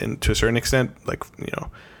 and to a certain extent, like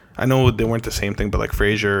I know they weren't the same thing, but like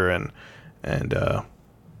Frasier and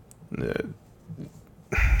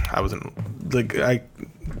I wasn't like I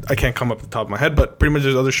can't come up the top of my head, but pretty much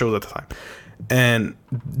there's other shows at the time, and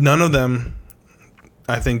none of them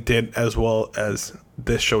I think did as well as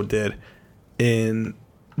this show did in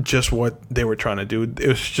just what they were trying to do. It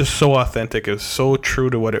was just so authentic. It was so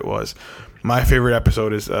true to what it was. My favorite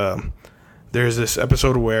episode is there's this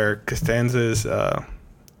episode where Costanza's so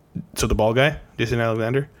the bald guy, Jason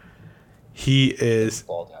Alexander, he is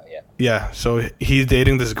bald guy, yeah. So he's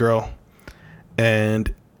dating this girl,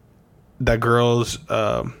 and that girl's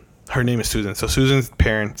her name is Susan. So Susan's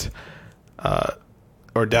parents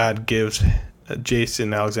or dad gives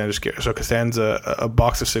Jason Alexander's so Costanza a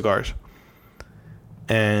box of cigars,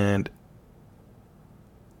 and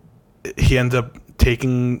he ends up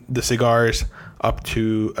taking the cigars up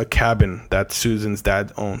to a cabin that Susan's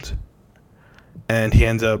dad owns, and he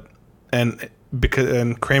ends up and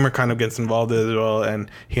Kramer kind of gets involved as well, and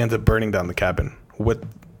he ends up burning down the cabin with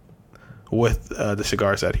the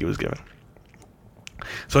cigars that he was given.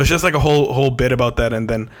 So it's just like a whole bit about that. And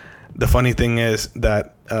then the funny thing is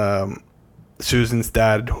that Susan's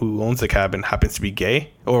dad, who owns the cabin, happens to be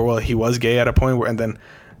gay, he was gay at a point and then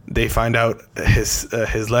they find out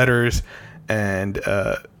his letters and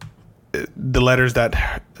the letters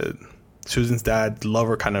that Susan's dad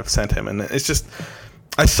lover kind of sent him. And it's just,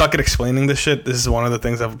 I suck at explaining this shit. This is one of the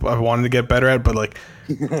things I've wanted to get better at, but like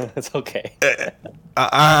it's okay.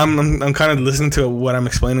 I'm kind of listening to what I'm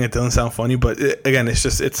explaining. It doesn't sound funny, but again, it's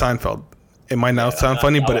Seinfeld. It might not sound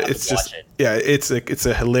funny, but it's just it's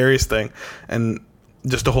a hilarious thing, and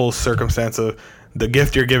just the whole circumstance of the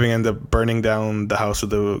gift you're giving and the burning down the house of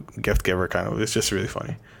the gift giver, kind of, it's just really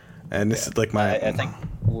funny. And this is like I think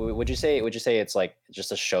would you say it's like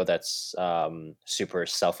just a show that's super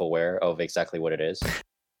self-aware of exactly what it is?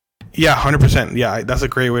 Yeah, 100%. Yeah, that's a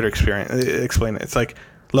great way to explain it. It's like,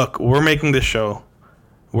 look, we're making this show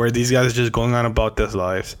where these guys are just going on about their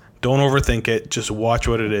lives. Don't overthink it. Just watch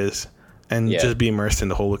what it is and just be immersed in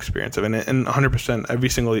the whole experience of it. And 100%,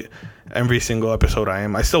 every single episode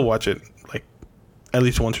I still watch it like at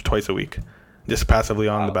least once or twice a week. Just passively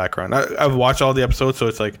on the background. I've watched all the episodes, so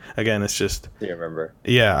it's like, again, it's just... Do you remember?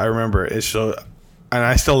 Yeah, I remember. It's so... And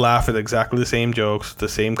I still laugh at exactly the same jokes, the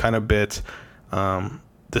same kind of bits, the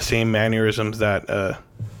same mannerisms that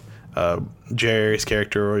Jerry's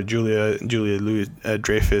character or Julia Louis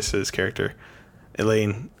Dreyfus's character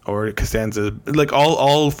Elaine or Costanza, like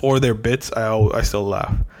all four of their bits, I still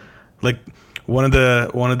laugh. Like one of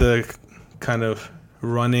the kind of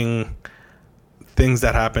running things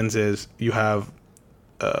that happens is you have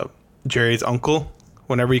Jerry's uncle,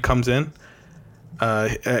 whenever he comes in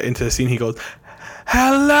into the scene, he goes,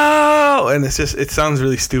 "Hello," and it sounds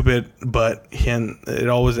really stupid, but it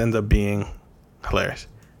always ends up being hilarious.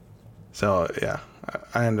 So yeah,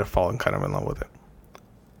 I ended up falling kind of in love with it,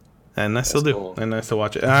 and I still do, cool. And I still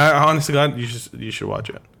watch it. Honestly, God, you should watch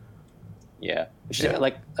it. Yeah,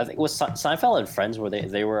 like I think it was Seinfeld and Friends, where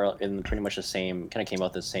they were in pretty much the same, kind of came out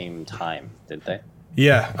at the same time, didn't they?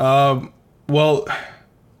 Yeah. Well,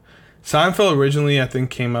 Seinfeld originally, I think,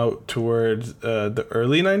 came out towards the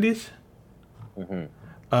early 90s. Mm-hmm.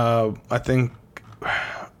 I think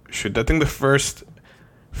the first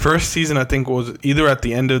season, I think, was either at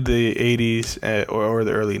the end of the 80s or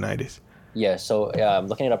the early 90s. Yeah, so I'm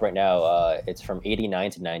looking it up right now. It's from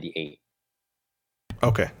 89 to 98.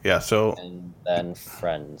 Okay, yeah, so... And then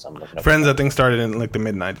Friends, I'm looking up. Friends, I think, started in, like, the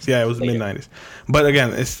mid-90s. Yeah, it was mid-90s. But,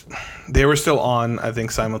 again, they were still on, I think,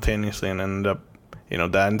 simultaneously, and ended up...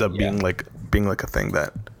 that ended up being like a thing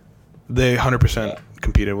that they 100%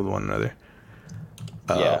 competed with one another.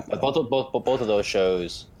 Yeah, but both of those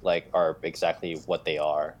shows like are exactly what they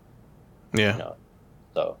are. Yeah.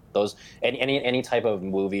 So those any type of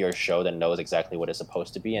movie or show that knows exactly what it's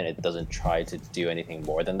supposed to be and it doesn't try to do anything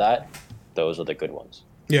more than that, those are the good ones.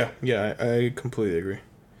 Yeah, I completely agree.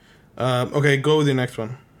 Okay, go with your next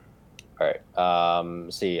one. All right.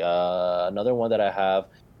 See, another one that I have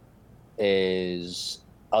is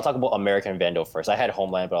I'll talk about American Vandal first. I had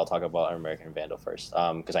Homeland, but I'll talk about American Vandal first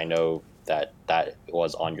because I know that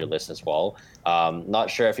was on your list as well. Not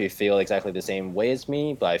sure if you feel exactly the same way as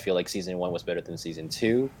me, but I feel like season 1 was better than season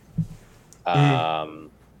 2.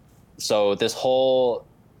 So this whole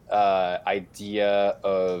idea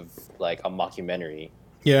of like a mockumentary,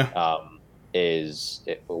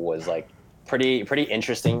 was like pretty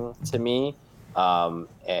interesting to me.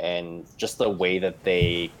 And just the way that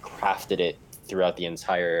they crafted it throughout the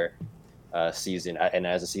entire season, and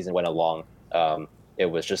as the season went along, it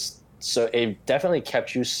was just so it definitely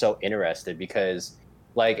kept you so interested because,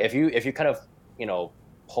 like, if you kind of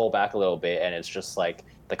pull back a little bit, and it's just like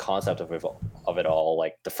the concept of it all,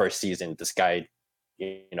 like the first season, this guy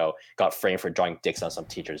got framed for drawing dicks on some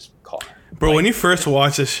teacher's car. Bro, like, when you first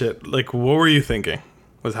watched this shit, like, what were you thinking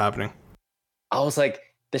was happening? I was like,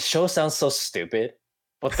 the show sounds so stupid,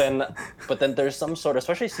 but then there's some sort of,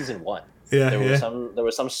 especially season 1. There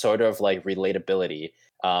was some sort of like relatability,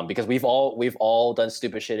 because we've all done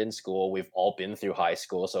stupid shit in school. We've all been through high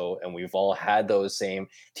school, and we've all had those same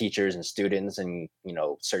teachers and students and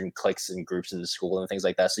certain cliques and groups in the school and things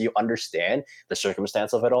like that. So you understand the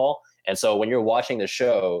circumstance of it all. And so when you're watching the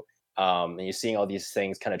show, and you're seeing all these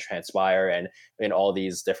things kind of transpire, and all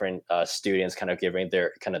these different students kind of giving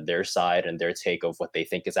their side and their take of what they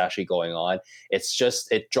think is actually going on,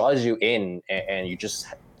 it draws you in, and you just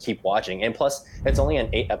keep watching. And plus, it's only an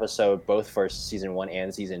 8 episode, both for season 1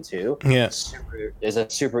 and season 2. Yeah, it's a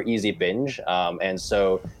super easy binge. And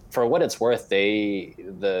so for what it's worth,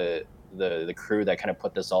 the crew that kind of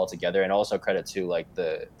put this all together, and also credit to like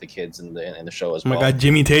the kids in the show as well. Oh my God,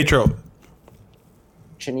 Jimmy Tatro.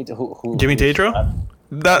 Jimmy Tatro? Jimmy Tatro.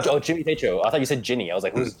 I thought you said Ginny. I was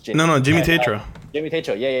like, who's Ginny? No, Jimmy Tatro. Jimmy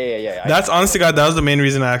Tatro. Yeah. That's honestly, God, that was the main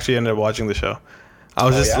reason I actually ended up watching the show. I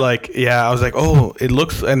was I was like, oh, it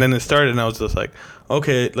looks, and then it started, and I was just like,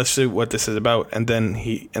 okay, let's see what this is about. And then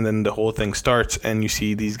the whole thing starts, and you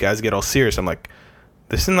see these guys get all serious. I'm like,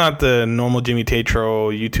 this is not the normal Jimmy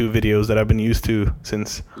Tatro YouTube videos that I've been used to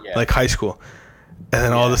since like high school. And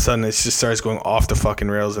then all of a sudden, it just starts going off the fucking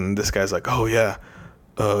rails, and this guy's like, oh yeah.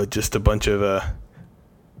 Just a bunch of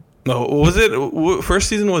no, what was it? First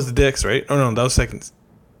season was Dicks, right? Oh no, that was second.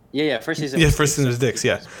 Yeah, first season. Yeah, first season was Dicks.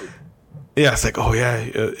 Yeah, it's like, oh yeah,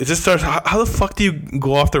 it just starts. How the fuck do you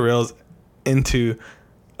go off the rails into,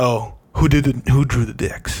 who drew the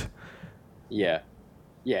Dicks? Yeah,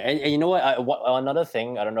 and you know what? Another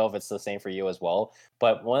thing, I don't know if it's the same for you as well,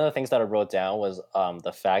 but one of the things that I wrote down was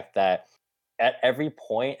the fact that at every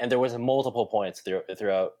point, and there was multiple points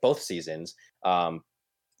throughout both seasons,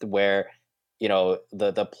 where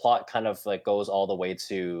the plot kind of like goes all the way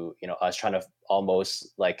to us trying to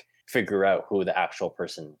almost like figure out who the actual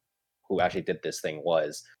person who actually did this thing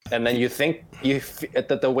was, and then you think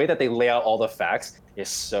the way that they lay out all the facts is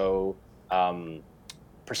so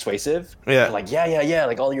persuasive. Like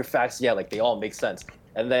like all your facts, like they all make sense.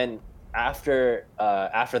 And then after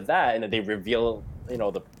that, and then they reveal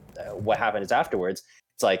what happens afterwards,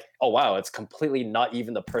 it's like, oh wow, it's completely not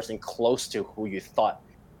even the person close to who you thought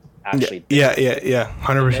actually yeah,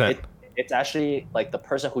 100%. It's actually like the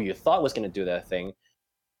person who you thought was going to do that thing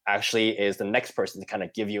actually is the next person to kind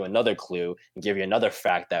of give you another clue and give you another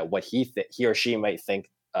fact that what he or she might think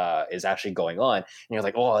is actually going on, and you're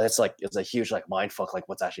like, oh, it's a huge like mind fuck, like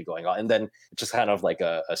what's actually going on, and then it's just kind of like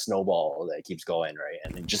a snowball that keeps going, right,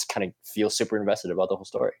 and it just kind of feels super invested about the whole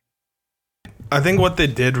story. I think what they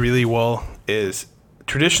did really well is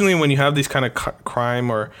traditionally when you have these kind of crime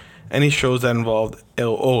or any shows that involved,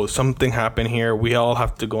 oh, something happened here, we all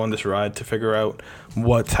have to go on this ride to figure out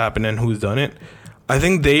what's happened and who's done it. I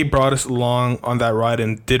think they brought us along on that ride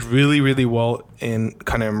and did really, really well in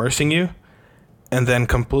kind of immersing you and then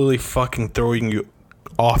completely fucking throwing you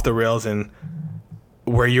off the rails and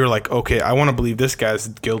where you're like, okay, I want to believe this guy's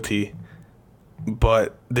guilty,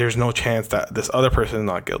 but there's no chance that this other person is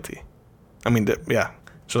not guilty. I mean, yeah.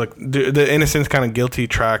 So like the innocence kind of guilty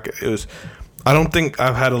track, it was, I don't think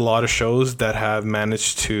I've had a lot of shows that have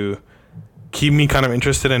managed to keep me kind of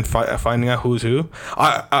interested in finding out who's who.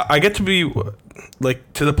 I get to be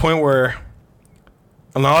like to the point where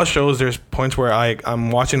a lot of shows there's points where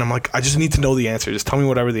I'm watching, I'm like, I just need to know the answer. Just tell me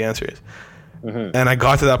whatever the answer is. Mm-hmm. And I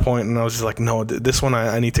got to that point and I was just like, no, this one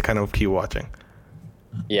I need to kind of keep watching.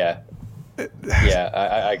 Yeah. Yeah,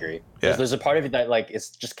 I agree. Yeah. There's a part of it that like it's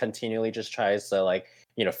just continually just tries to like,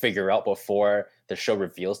 figure out before the show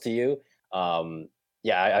reveals to you.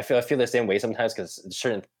 Yeah, I feel the same way sometimes because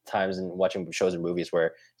certain times in watching shows and movies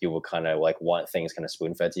where you will kind of like want things kind of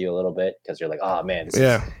spoon fed to you a little bit because you're like, oh man,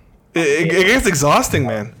 it gets exhausting,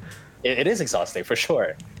 man. It is exhausting for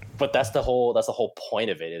sure. But that's the whole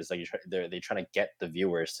point of it is like they're trying to get the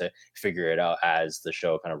viewers to figure it out as the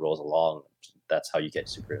show kind of rolls along. That's how you get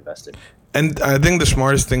super invested. And I think the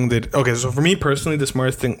smartest thing so for me personally, the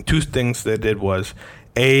smartest thing, two things they did was,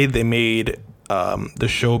 A, they made the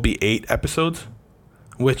show be 8 episodes,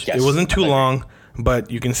 which it wasn't too long, but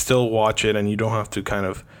you can still watch it and you don't have to kind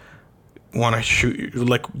of want to shoot,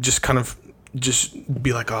 like just kind of just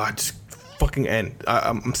be like, oh, just fucking end.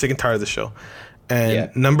 I'm sick and tired of the show.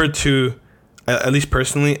 And number 2, at least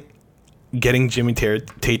personally, getting Jimmy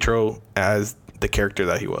Tatro as the character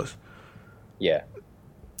that he was. Yeah.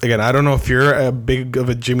 Again, I don't know if you're a big of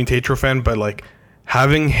a Jimmy Tatro fan, but like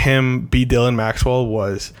having him be Dylan Maxwell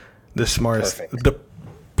was the smartest. It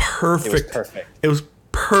was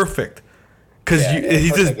perfect. Because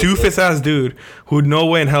he's this doofus ass dude who no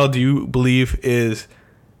way in hell do you believe is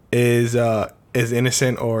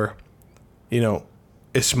innocent or,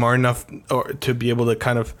 is smart enough or to be able to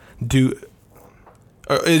kind of do,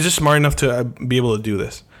 or is just smart enough to be able to do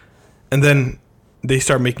this. And then they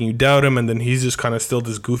start making you doubt him, and then he's just kind of still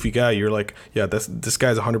this goofy guy. You're like, yeah, this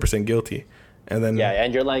guy's 100% guilty. And then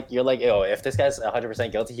and you're like, oh, if this guy's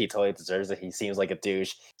 100% guilty, he totally deserves it. He seems like a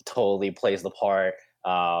douche. He totally plays the part.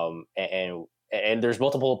 And there's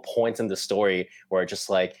multiple points in the story where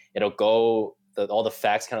just like it'll go, all the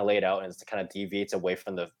facts kind of laid out, and it kind of deviates away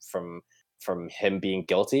from him being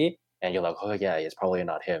guilty. And you're like, oh yeah, it's probably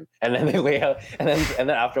not him. And then they lay out, and then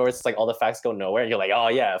afterwards, it's like all the facts go nowhere, and you're like, oh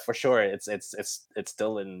yeah, for sure, it's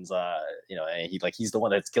Dylan's, and he's the one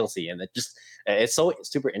that's guilty, and it's so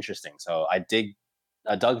super interesting. So I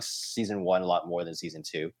dug season 1 a lot more than season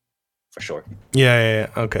 2, for sure. Yeah.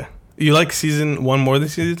 Okay, you like season 1 more than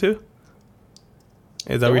season 2?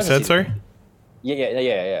 Is that what you said? Sorry.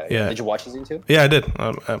 Yeah. Did you watch season 2? Yeah, I did.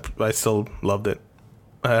 I still loved it.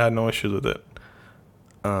 I had no issues with it.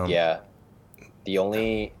 The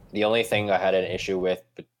only thing I had an issue with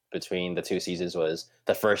between the 2 seasons was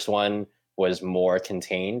the first one was more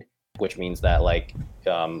contained, which means that like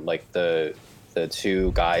the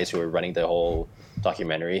 2 guys who were running the whole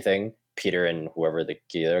documentary thing, Peter and whoever the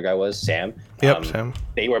other guy was, Sam. Sam.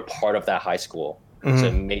 They were part of that high school,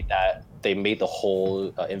 so they made the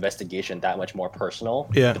whole investigation that much more personal.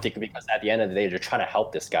 Yeah. Particularly because at the end of the day, they're trying to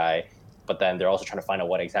help this guy, but then they're also trying to find out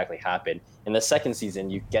what exactly happened. In the second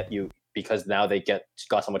season, because now they got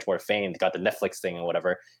so much more fame, they got the Netflix thing and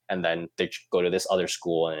whatever, and then they go to this other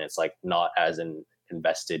school, and it's like not as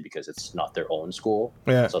invested because it's not their own school.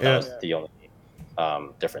 Yeah. So that was the only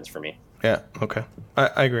difference for me. Yeah. Okay.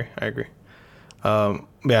 I agree.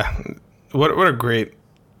 Yeah. What a great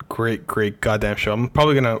goddamn show.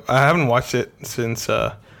 I haven't watched it since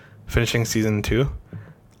finishing season 2.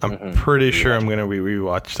 I'm pretty sure I'm gonna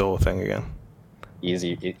rewatch the whole thing again.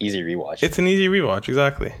 Easy rewatch. It's an easy rewatch,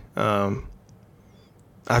 exactly. I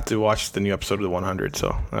have to watch the new episode of the 100,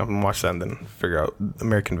 so I'm gonna watch that and then figure out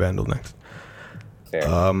American Vandal next. Fair.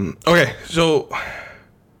 Okay, so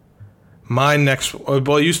my next.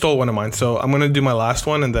 Well, you stole one of mine, so I'm gonna do my last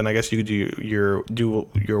one, and then I guess you could do your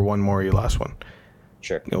one more, your last one.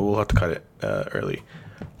 Sure. We'll have to cut it early.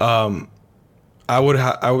 I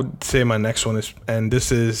would say my next one is, and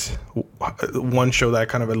this is one show that I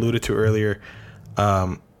kind of alluded to earlier.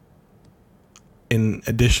 In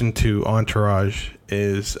addition to Entourage,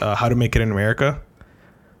 is How to Make It in America,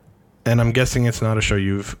 and I'm guessing it's not a show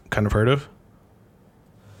you've kind of heard of.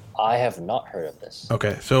 I have not heard of this.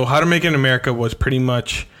 Okay, so How to Make It in America was pretty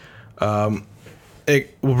much,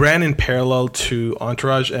 it ran in parallel to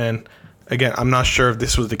Entourage, and again, I'm not sure if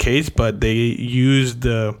this was the case, but they used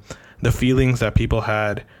the feelings that people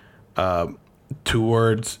had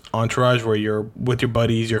towards Entourage, where you're with your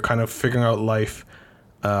buddies, you're kind of figuring out life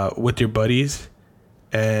with your buddies,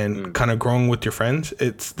 and kind of growing with your friends.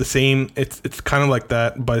 It's the same. It's kind of like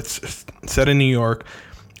that, but it's set in New York.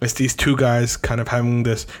 It's these two guys kind of having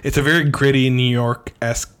this. It's a very gritty New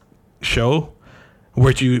York-esque show,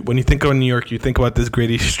 where when you think of New York, you think about this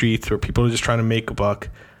gritty streets where people are just trying to make a buck,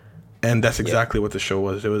 and that's exactly what the show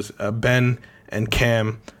was. It was Ben and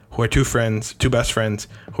Cam, who are two best friends,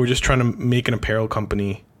 who are just trying to make an apparel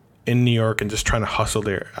company in New York and just trying to hustle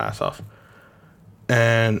their ass off.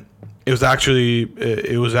 And it was actually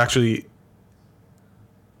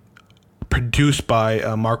produced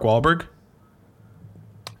by Mark Wahlberg.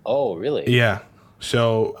 Oh, really? Yeah.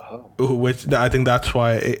 So, which I think that's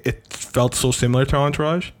why it felt so similar to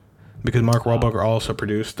Entourage, because Mark Wahlberg also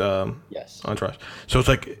produced yes. Entourage. So it's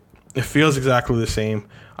like it feels exactly the same.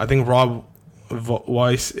 I think Rob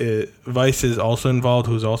Weiss is also involved,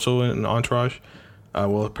 who's also in Entourage,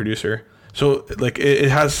 a producer. So like it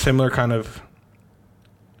has similar kind of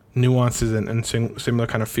nuances and similar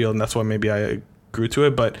kind of feel, and that's why maybe I grew to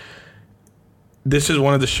it. But this is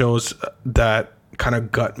one of the shows that kind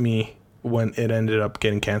of got me when it ended up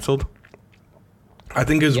getting canceled. I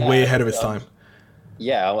think it was way ahead of its time.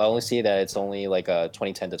 Yeah, I only see that it's only like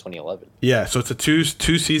 2010 to 2011. Yeah, so it's a two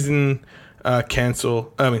season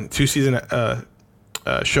two season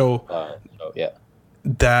show. Yeah.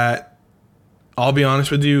 That, I'll be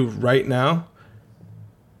honest with you, right now,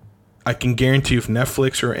 I can guarantee if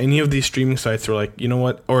Netflix or any of these streaming sites are like, you know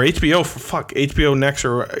what, or HBO, HBO Next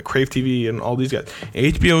or Crave TV and all these guys,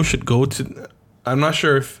 HBO should go to. I'm not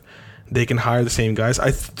sure if they can hire the same guys. I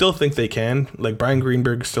still think they can. Like Brian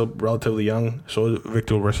Greenberg is still relatively young, so is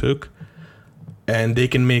Victor Rasuk, and they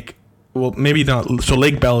can make. Well, maybe not. So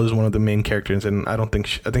Lake Bell is one of the main characters, and I think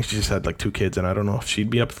she just had like 2 kids, and I don't know if she'd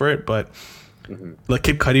be up for it. But like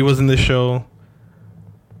Kid Cudi was in this show.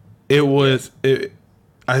 It was it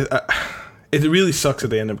really sucks that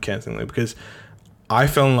they end up canceling it, because I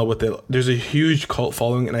fell in love with it. There's a huge cult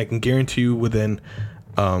following, and I can guarantee you within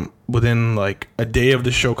like a day of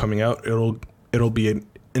the show coming out, it'll be an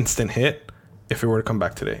instant hit if it were to come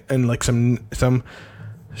back today. And like some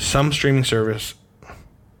streaming service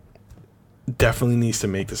definitely needs to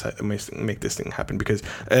make this thing happen, because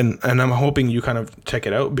and I'm hoping you kind of check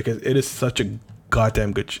it out, because it is such a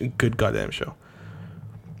goddamn good goddamn show.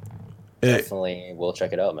 Definitely will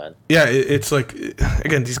check it out, man. Yeah, it's like,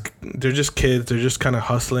 again, they're just kids. They're just kind of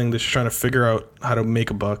hustling. They're just trying to figure out how to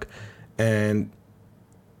make a buck, and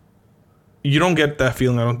you don't get that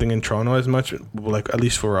feeling, I don't think, in Toronto as much, like at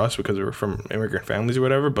least for us, because we're from immigrant families or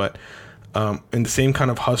whatever. But in the same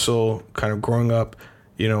kind of hustle, kind of growing up,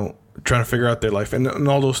 you know, trying to figure out their life and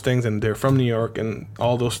all those things, and they're from New York, and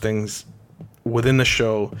all those things within the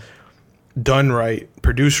show, done right,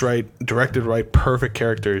 produced right, directed right, perfect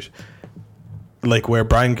characters. Like where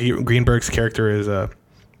Brian Greenberg's character is,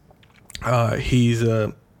 he used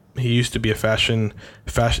to be he used to be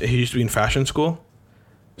in fashion school,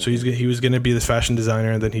 so he was gonna be this fashion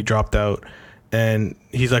designer, and then he dropped out, and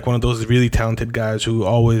he's like one of those really talented guys who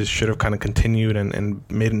always should have kind of continued and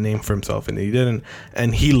made a name for himself, and he didn't.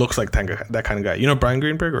 And he looks like that kind of guy. You know Brian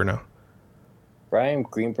Greenberg or no? Brian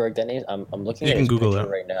Greenberg, that name, I'm looking at his Google picture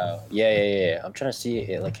right now. Yeah. I'm trying to see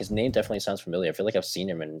it. Like his name definitely sounds familiar. I feel like I've seen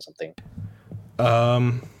him in something.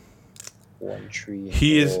 One Tree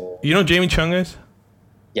He Hill. is. You know Jamie Chung is?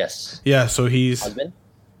 Yes. Yeah. So he's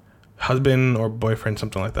husband or boyfriend,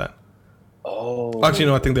 something like that. Oh. Actually,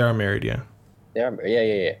 no. I think they are married. Yeah. They are.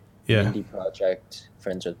 Yeah. Yeah. Indie project,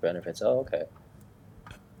 Friends with Benefits. Oh, okay.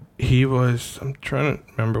 He was. I'm trying to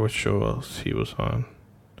remember what show else he was on.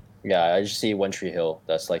 Yeah, I just see One Tree Hill.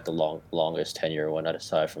 That's like the longest tenure one,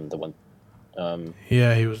 aside from the one.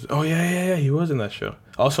 Yeah, he was. Oh yeah. He was in that show.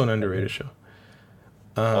 Also an underrated show.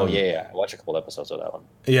 I watched a couple episodes of that one.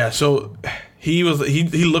 Yeah, so he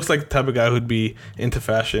looks like the type of guy who'd be into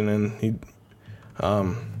fashion, and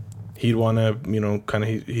he'd want to, you know, kind of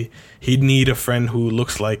he'd need a friend who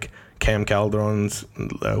looks like Cam Calderon's,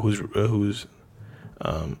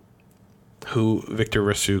 who Victor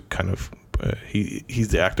Rasuk kind of he's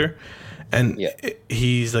the actor, and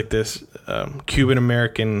he's like this Cuban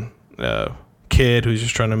American kid kid who's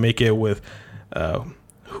just trying to make it with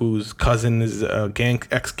whose cousin is a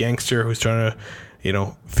ex-gangster who's trying to, you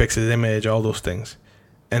know, fix his image, all those things.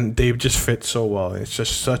 And they just fit so well. It's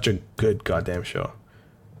just such a good goddamn show.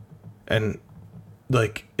 And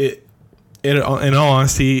like it in all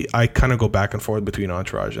honesty, I kind of go back and forth between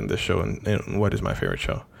Entourage and this show and what is my favorite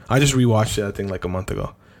show. I just rewatched it, I think, like a month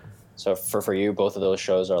ago. So for you, both of those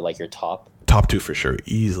shows are like your top two for sure,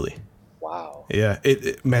 easily. Wow. Yeah,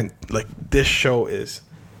 it meant like this show is.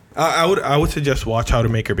 I would suggest watch How to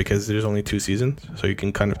Make Her because there's only 2 seasons, so you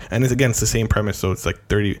can kind of, and it's the same premise, so it's like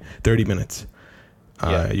 30 minutes.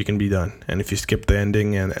 You can be done, and if you skip the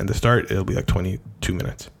ending and the start, it'll be like 22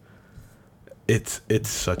 minutes. It's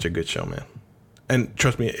such a good show, man. And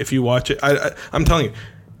trust me, if you watch it, I'm telling you,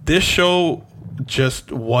 this show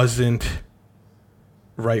just wasn't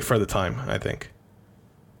right for the time. I think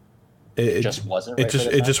it just wasn't. Right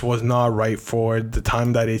it just was not right for the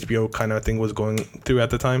time that HBO kind of thing was going through at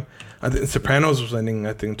the time. I think Sopranos was ending,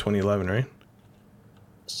 I think, 2011, right?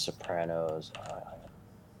 Sopranos.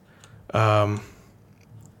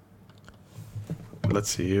 Let's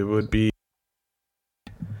see. It would be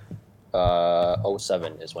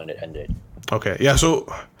 07 is when it ended. Okay, yeah. So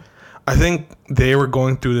I think they were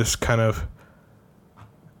going through this kind of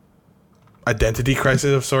identity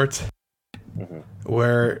crisis of sorts,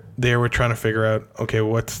 where they were trying to figure out, okay,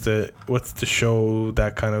 what's the show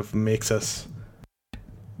that kind of makes us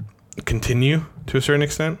continue to a certain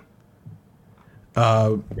extent.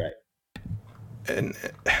 Right. And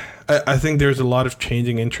I think there's a lot of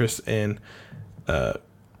changing interest in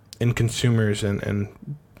consumers, and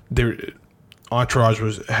their Entourage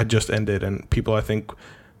had just ended, and people, I think,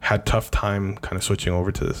 had tough time kind of switching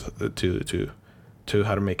over to this to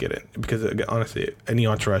How to Make It, because honestly, any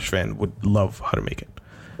Entourage fan would love How to Make It.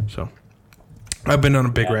 So I've been on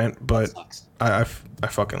a big rant, but I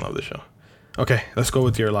fucking love the show. Okay, let's go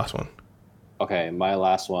with your last one. Okay, my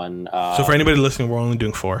last one. So for anybody listening, we're only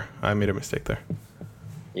doing 4. I made a mistake there.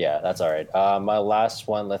 Yeah, that's all right. My last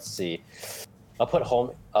one. Let's see. I'll put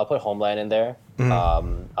Homeland in there.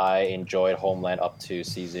 Mm-hmm. I enjoyed Homeland up to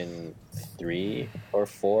season 3 or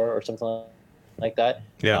 4 or something like that.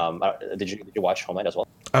 Yeah. Did you watch Homeland as well?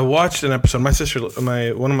 I watched an episode. My sister,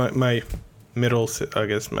 one of my middle, I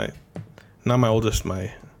guess not my oldest,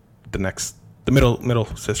 the middle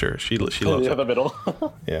sister. She loves it. The middle.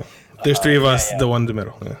 Yeah. There's 3 of us. Yeah. The one in the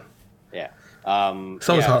middle. Yeah. Yeah. It's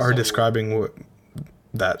always hard describing what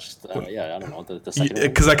that. I don't know. The second one.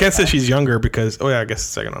 Because I can't say she's younger because I guess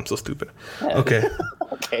the second one. I'm so stupid. Okay.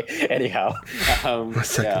 Okay. Anyhow.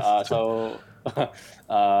 So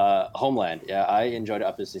Homeland. Yeah, I enjoyed it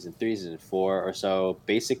up to season 3, season 4 or so.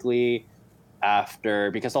 Basically,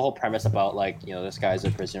 because the whole premise about this guy's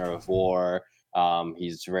a prisoner of war.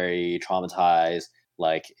 He's very traumatized.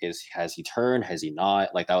 Has he turned? Has he not?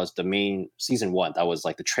 That was the main season 1. That was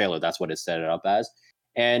the trailer. That's what it set it up as,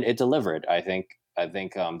 and it delivered. I think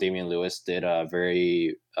Damian Lewis did a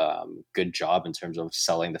very good job in terms of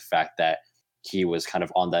selling the fact that he was kind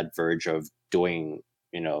of on that verge of doing,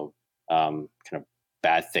 kind of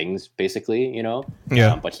bad things, basically,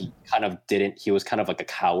 Yeah. But he kind of didn't. He was kind of like a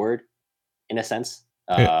coward, in a sense.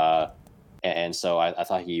 And so I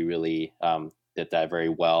thought he really did that very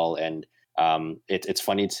well. And it's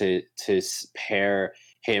funny to pair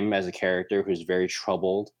him as a character who's very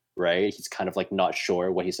troubled, right? He's kind of not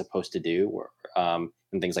sure what he's supposed to do, or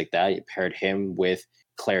and things like that. You paired him with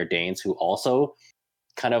Claire Danes, who also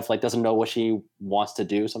kind of doesn't know what she wants to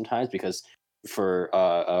do sometimes, because for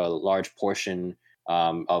a large portion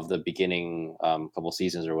of the beginning couple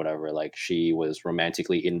seasons or whatever, she was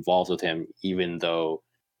romantically involved with him, even though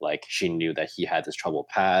she knew that he had this troubled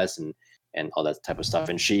past and all that type of stuff.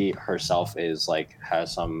 And she herself is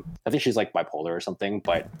has some, I think she's bipolar or something,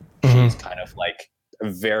 but she's kind of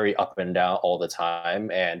very up and down all the time.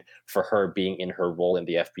 And for her being in her role in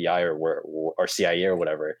the FBI or CIA or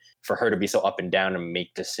whatever, for her to be so up and down and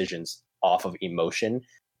make decisions off of emotion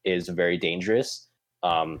is very dangerous.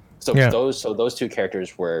 Those 2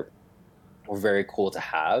 characters were very cool to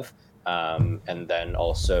have. And then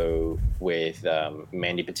also with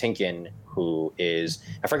Mandy Patinkin, who is,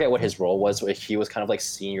 I forget what his role was, but he was kind of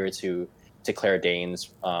senior to Claire Danes,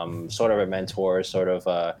 sort of a mentor, sort of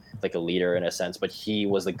a leader in a sense, but he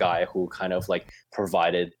was the guy who kind of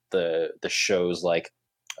provided the show's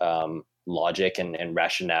logic and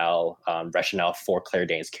rationale for Claire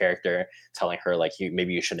Danes' character, telling her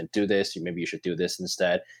maybe you shouldn't do this, maybe you should do this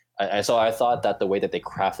instead. And so I thought that the way that they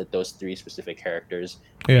crafted those 3 specific characters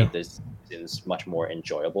made this is much more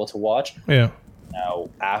enjoyable to watch. Yeah. Now,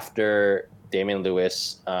 after Damian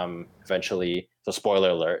Lewis eventually, so spoiler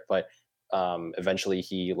alert, but eventually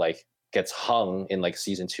he gets hung in like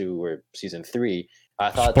season 2 or season 3. I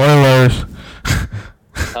thought, Spoilers.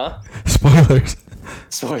 huh? Spoilers.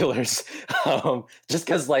 Spoilers. Just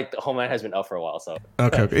because like Homeland has been up for a while, so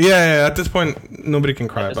Okay. Yeah. At this point, nobody can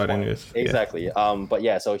cry about it anyways. Exactly. Yeah. But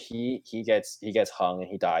yeah, so he gets hung and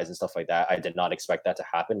he dies and stuff like that. I did not expect that to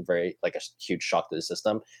happen. Very like a huge shock to the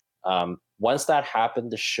system. Once that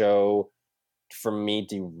happened, the show for me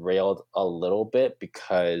derailed a little bit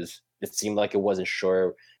because it seemed like it wasn't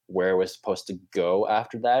sure where it was supposed to go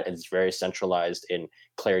after that. It's very centralized in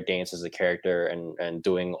Claire Danes as a character and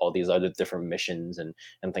doing all these other different missions and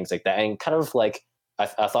things like that. And kind of like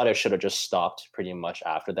I thought it should have just stopped pretty much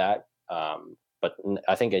after that. But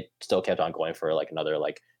I think it still kept on going for like another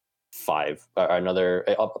like 5 or another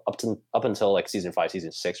up until like season 5,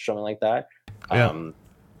 season 6, or something like that. Yeah.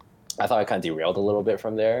 I thought I kind of derailed a little bit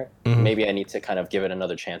from there. Mhm. Maybe I need to kind of give it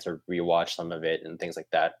another chance or rewatch some of it and things like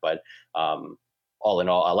that. But all in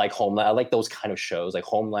all, I like Homeland. I like those kind of shows, like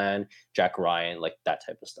Homeland, Jack Ryan, like that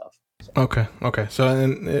type of stuff. So. Okay. So,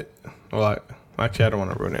 actually, I don't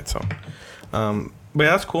want to ruin it. So, but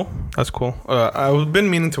yeah, that's cool. I've been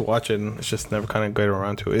meaning to watch it, and it's just never kind of got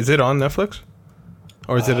around to it. Is it on Netflix?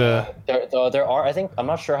 Or is it a? There are. I think I'm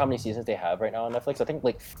not sure how many seasons they have right now on Netflix. I think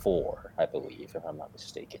like 4, I believe, if I'm not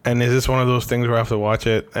mistaken. And is this one of those things where I have to watch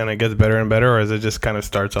it and it gets better and better, or is it just kind of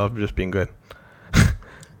starts off just being good?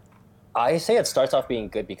 I say it starts off being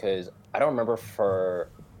good because I don't remember for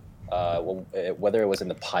whether it was in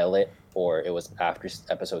the pilot or it was after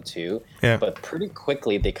episode 2. Yeah. But pretty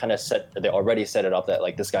quickly they already set it up that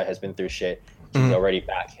like this guy has been through shit. He's already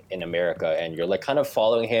back in America, and you're like kind of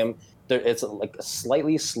following him. It's like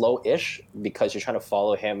slightly slow-ish because you're trying to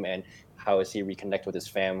follow him and how is he reconnect with his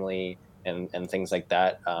family and things like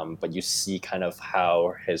that. But you see kind of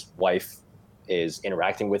how his wife is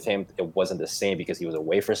interacting with him. It wasn't the same because he was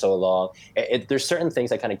away for so long. There's certain things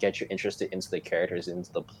that kind of get you interested into the characters,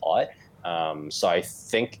 into the plot. So I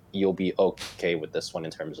think you'll be okay with this one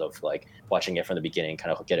in terms of like watching it from the beginning,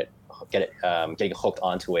 kind of getting hooked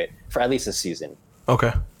onto it for at least a season.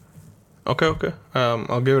 Okay. I'll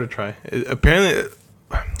give it a try. Apparently,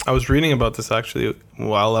 I was reading about this actually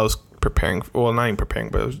while I was preparing. Well, not even preparing,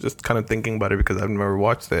 but I was just kind of thinking about it because I've never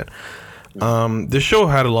watched it. This show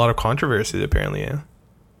had a lot of controversy, apparently. Yeah.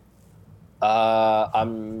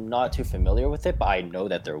 I'm not too familiar with it, but I know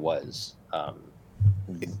that there was.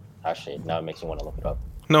 Actually, now it makes me want to look it up.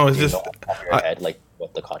 No, it's just off your head, like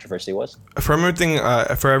what the controversy was. From everything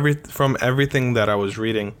that I was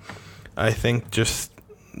reading, I think just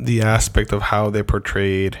the aspect of how they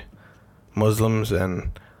portrayed Muslims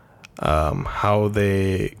and how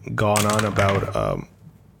they gone on about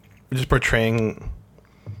just portraying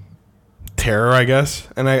terror, I guess,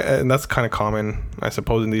 and that's kind of common, I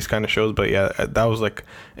suppose, in these kind of shows. But yeah, that was like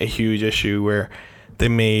a huge issue where they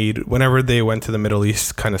made, whenever they went to the Middle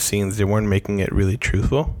East kind of scenes, they weren't making it really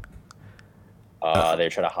truthful. They were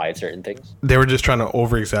trying to hide certain things. They were just trying to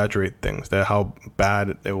over exaggerate things, that how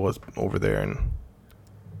bad it was over there, and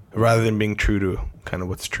rather than being true to kind of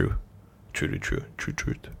what's true. Truth.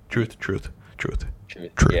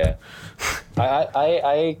 Yeah.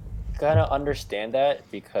 I kind of understand that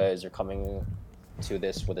because you're coming to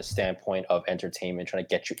this with a standpoint of entertainment, trying to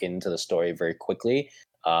get you into the story very quickly,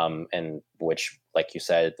 and which, like you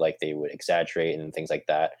said, like they would exaggerate and things like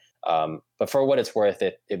that. But for what it's worth,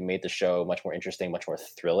 it made the show much more interesting, much more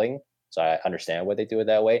thrilling. So I understand why they do it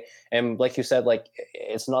that way. And like you said, like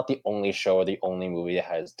it's not the only show or the only movie that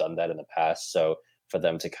has done that in the past. So for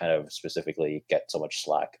them to kind of specifically get so much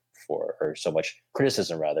slack or so much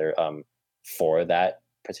criticism rather, for that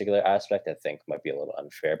particular aspect, I think might be a little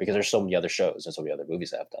unfair because there's so many other shows and so many other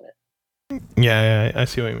movies that have done it. Yeah, I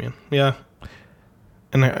see what you mean. Yeah.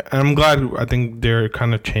 And I'm glad. I think they're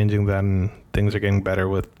kind of changing that, and things are getting better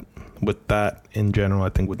with that in general. I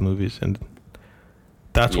think with movies, and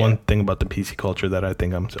that's one thing about the PC culture that I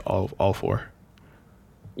think I'm all for.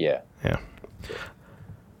 Yeah. All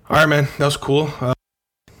right, man. That was cool.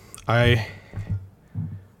 I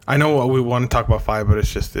know what we want to talk about 5, but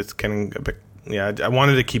it's getting a bit. Yeah, I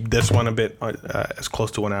wanted to keep this one a bit as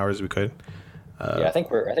close to 1 hour as we could. I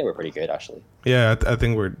think we're pretty good actually. Yeah, I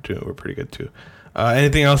think we're pretty good too.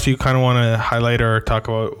 Anything else you kind of want to highlight or talk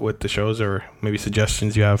about with the shows, or maybe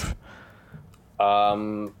suggestions you have?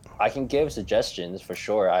 I can give suggestions for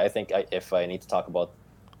sure. I think if I need to talk about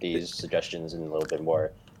these suggestions in a little bit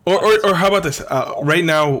more. Or how about this? Right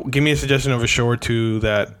now, give me a suggestion of a show or two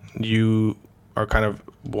that you are kind of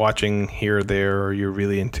watching here or there, or you're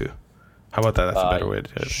really into. How about that? That's a better way to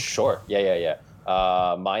do it. Sure. Yeah.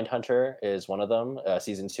 Mindhunter is one of them.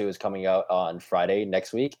 Season 2 is coming out on Friday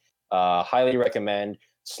next week. Highly recommend.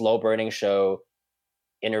 Slow burning show.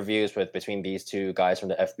 interviews between these two guys from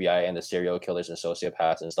the FBI and the serial killers and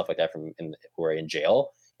sociopaths and stuff like that who are in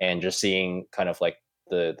jail, and just seeing kind of like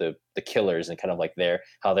the killers and kind of like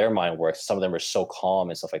how their mind works. Some of them are so calm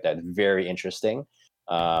and stuff like that. Very interesting.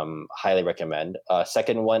 Highly recommend.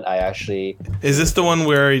 Second one, I actually is this the one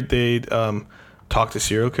where they talk to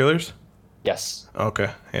serial killers? Yes.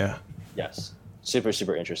 Okay. Yeah. Yes. Super,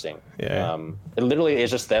 super interesting. Yeah. It literally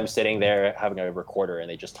is just them sitting there having a recorder and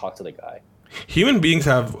they just talk to the guy. Human beings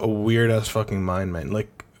have a weird ass fucking mind, man.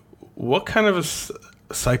 Like, what kind of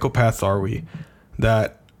psychopaths are we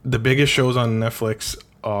that the biggest shows on Netflix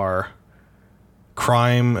are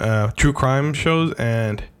true crime shows,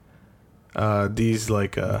 and these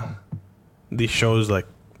shows like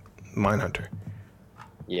Mindhunter?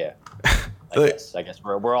 Yeah. I guess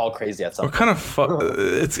we're all crazy at some point. We're kind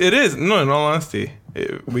of it is. No, in all honesty,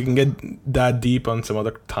 we can get that deep on some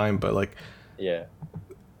other time, but like, yeah.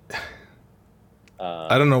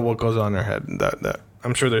 I don't know what goes on in our head. That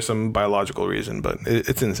I'm sure there's some biological reason, but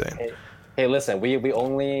it's insane. Hey, listen, we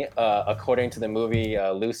only, according to the movie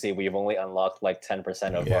Lucy, we've only unlocked like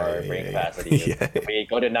 10% of our brain capacity. Yeah. If we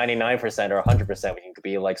go to 99% or 100%, we can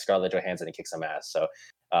be like Scarlett Johansson and kick some ass. So,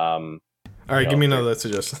 all right, give me another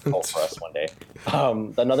suggestion. Hope for us one day.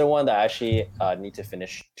 Another one that I actually need to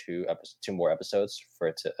finish two more episodes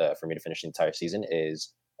for me to finish the entire season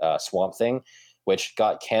is Swamp Thing, which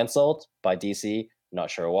got canceled by DC. Not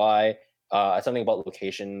sure why. Something about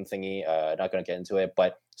location thingy. Not going to get into it,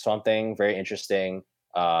 but Swamp Thing, very interesting.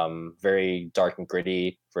 Very dark and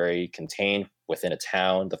gritty. Very contained within a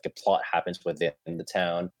town. The plot happens within the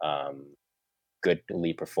town. Good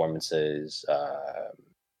lead performances.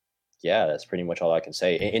 Yeah, that's pretty much all I can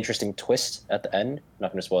say. Interesting twist at the end.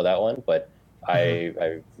 Not going to spoil that one, but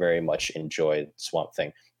I very much enjoyed Swamp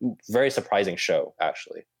Thing. Very surprising show,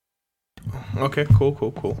 actually. Okay,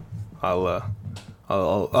 cool.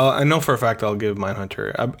 I know for a fact I'll give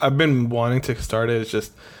Mindhunter. I've been wanting to start it. It's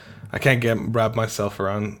just I can't wrap myself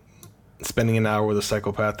around spending an hour with a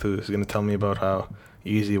psychopath who's going to tell me about how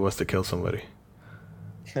easy it was to kill somebody.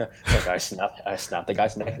 Like I snapped the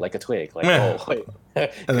guy's neck like a twig. Like, yeah. Oh, wait.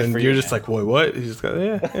 And then you're just like, wait, what? He's just got,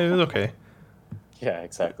 yeah, it was okay. Yeah,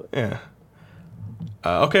 exactly. Yeah.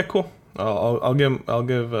 Okay, cool. I'll give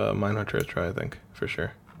Mindhunter a try. I think for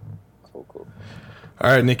sure. Cool.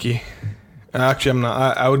 All right, Nikki. Actually, I'm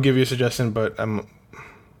not. I would give you a suggestion, but I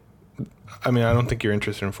don't think you're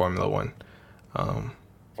interested in Formula One.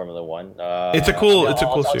 Formula One. It's a cool series.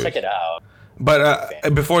 I'll check it out.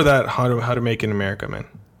 But before that, how to make it in America, man.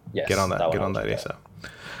 Yes, get on that ASAP.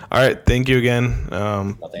 All right, thank you again.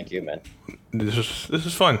 No, thank you, man. This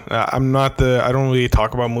is fun. I don't really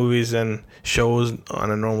talk about movies and shows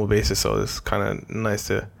on a normal basis, so it's kind of nice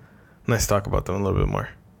to talk about them a little bit more.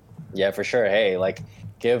 Yeah, for sure. Hey, like,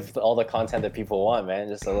 give all the content that people want, man.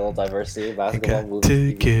 Just a little diversity. Basketball, movies.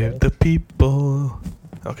 To give the people.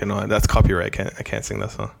 Okay, no, that's copyright. I can't sing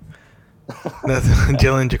that song. That's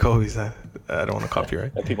Jalen Jacoby's. I don't want to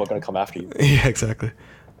copyright. And people are gonna come after you. Yeah, exactly.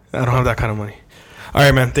 I don't have that kind of money. All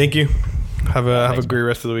right, man. Thank you. Have a great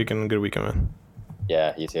rest of the week and a good weekend, man.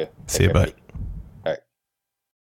 Yeah, you too. See you, bye.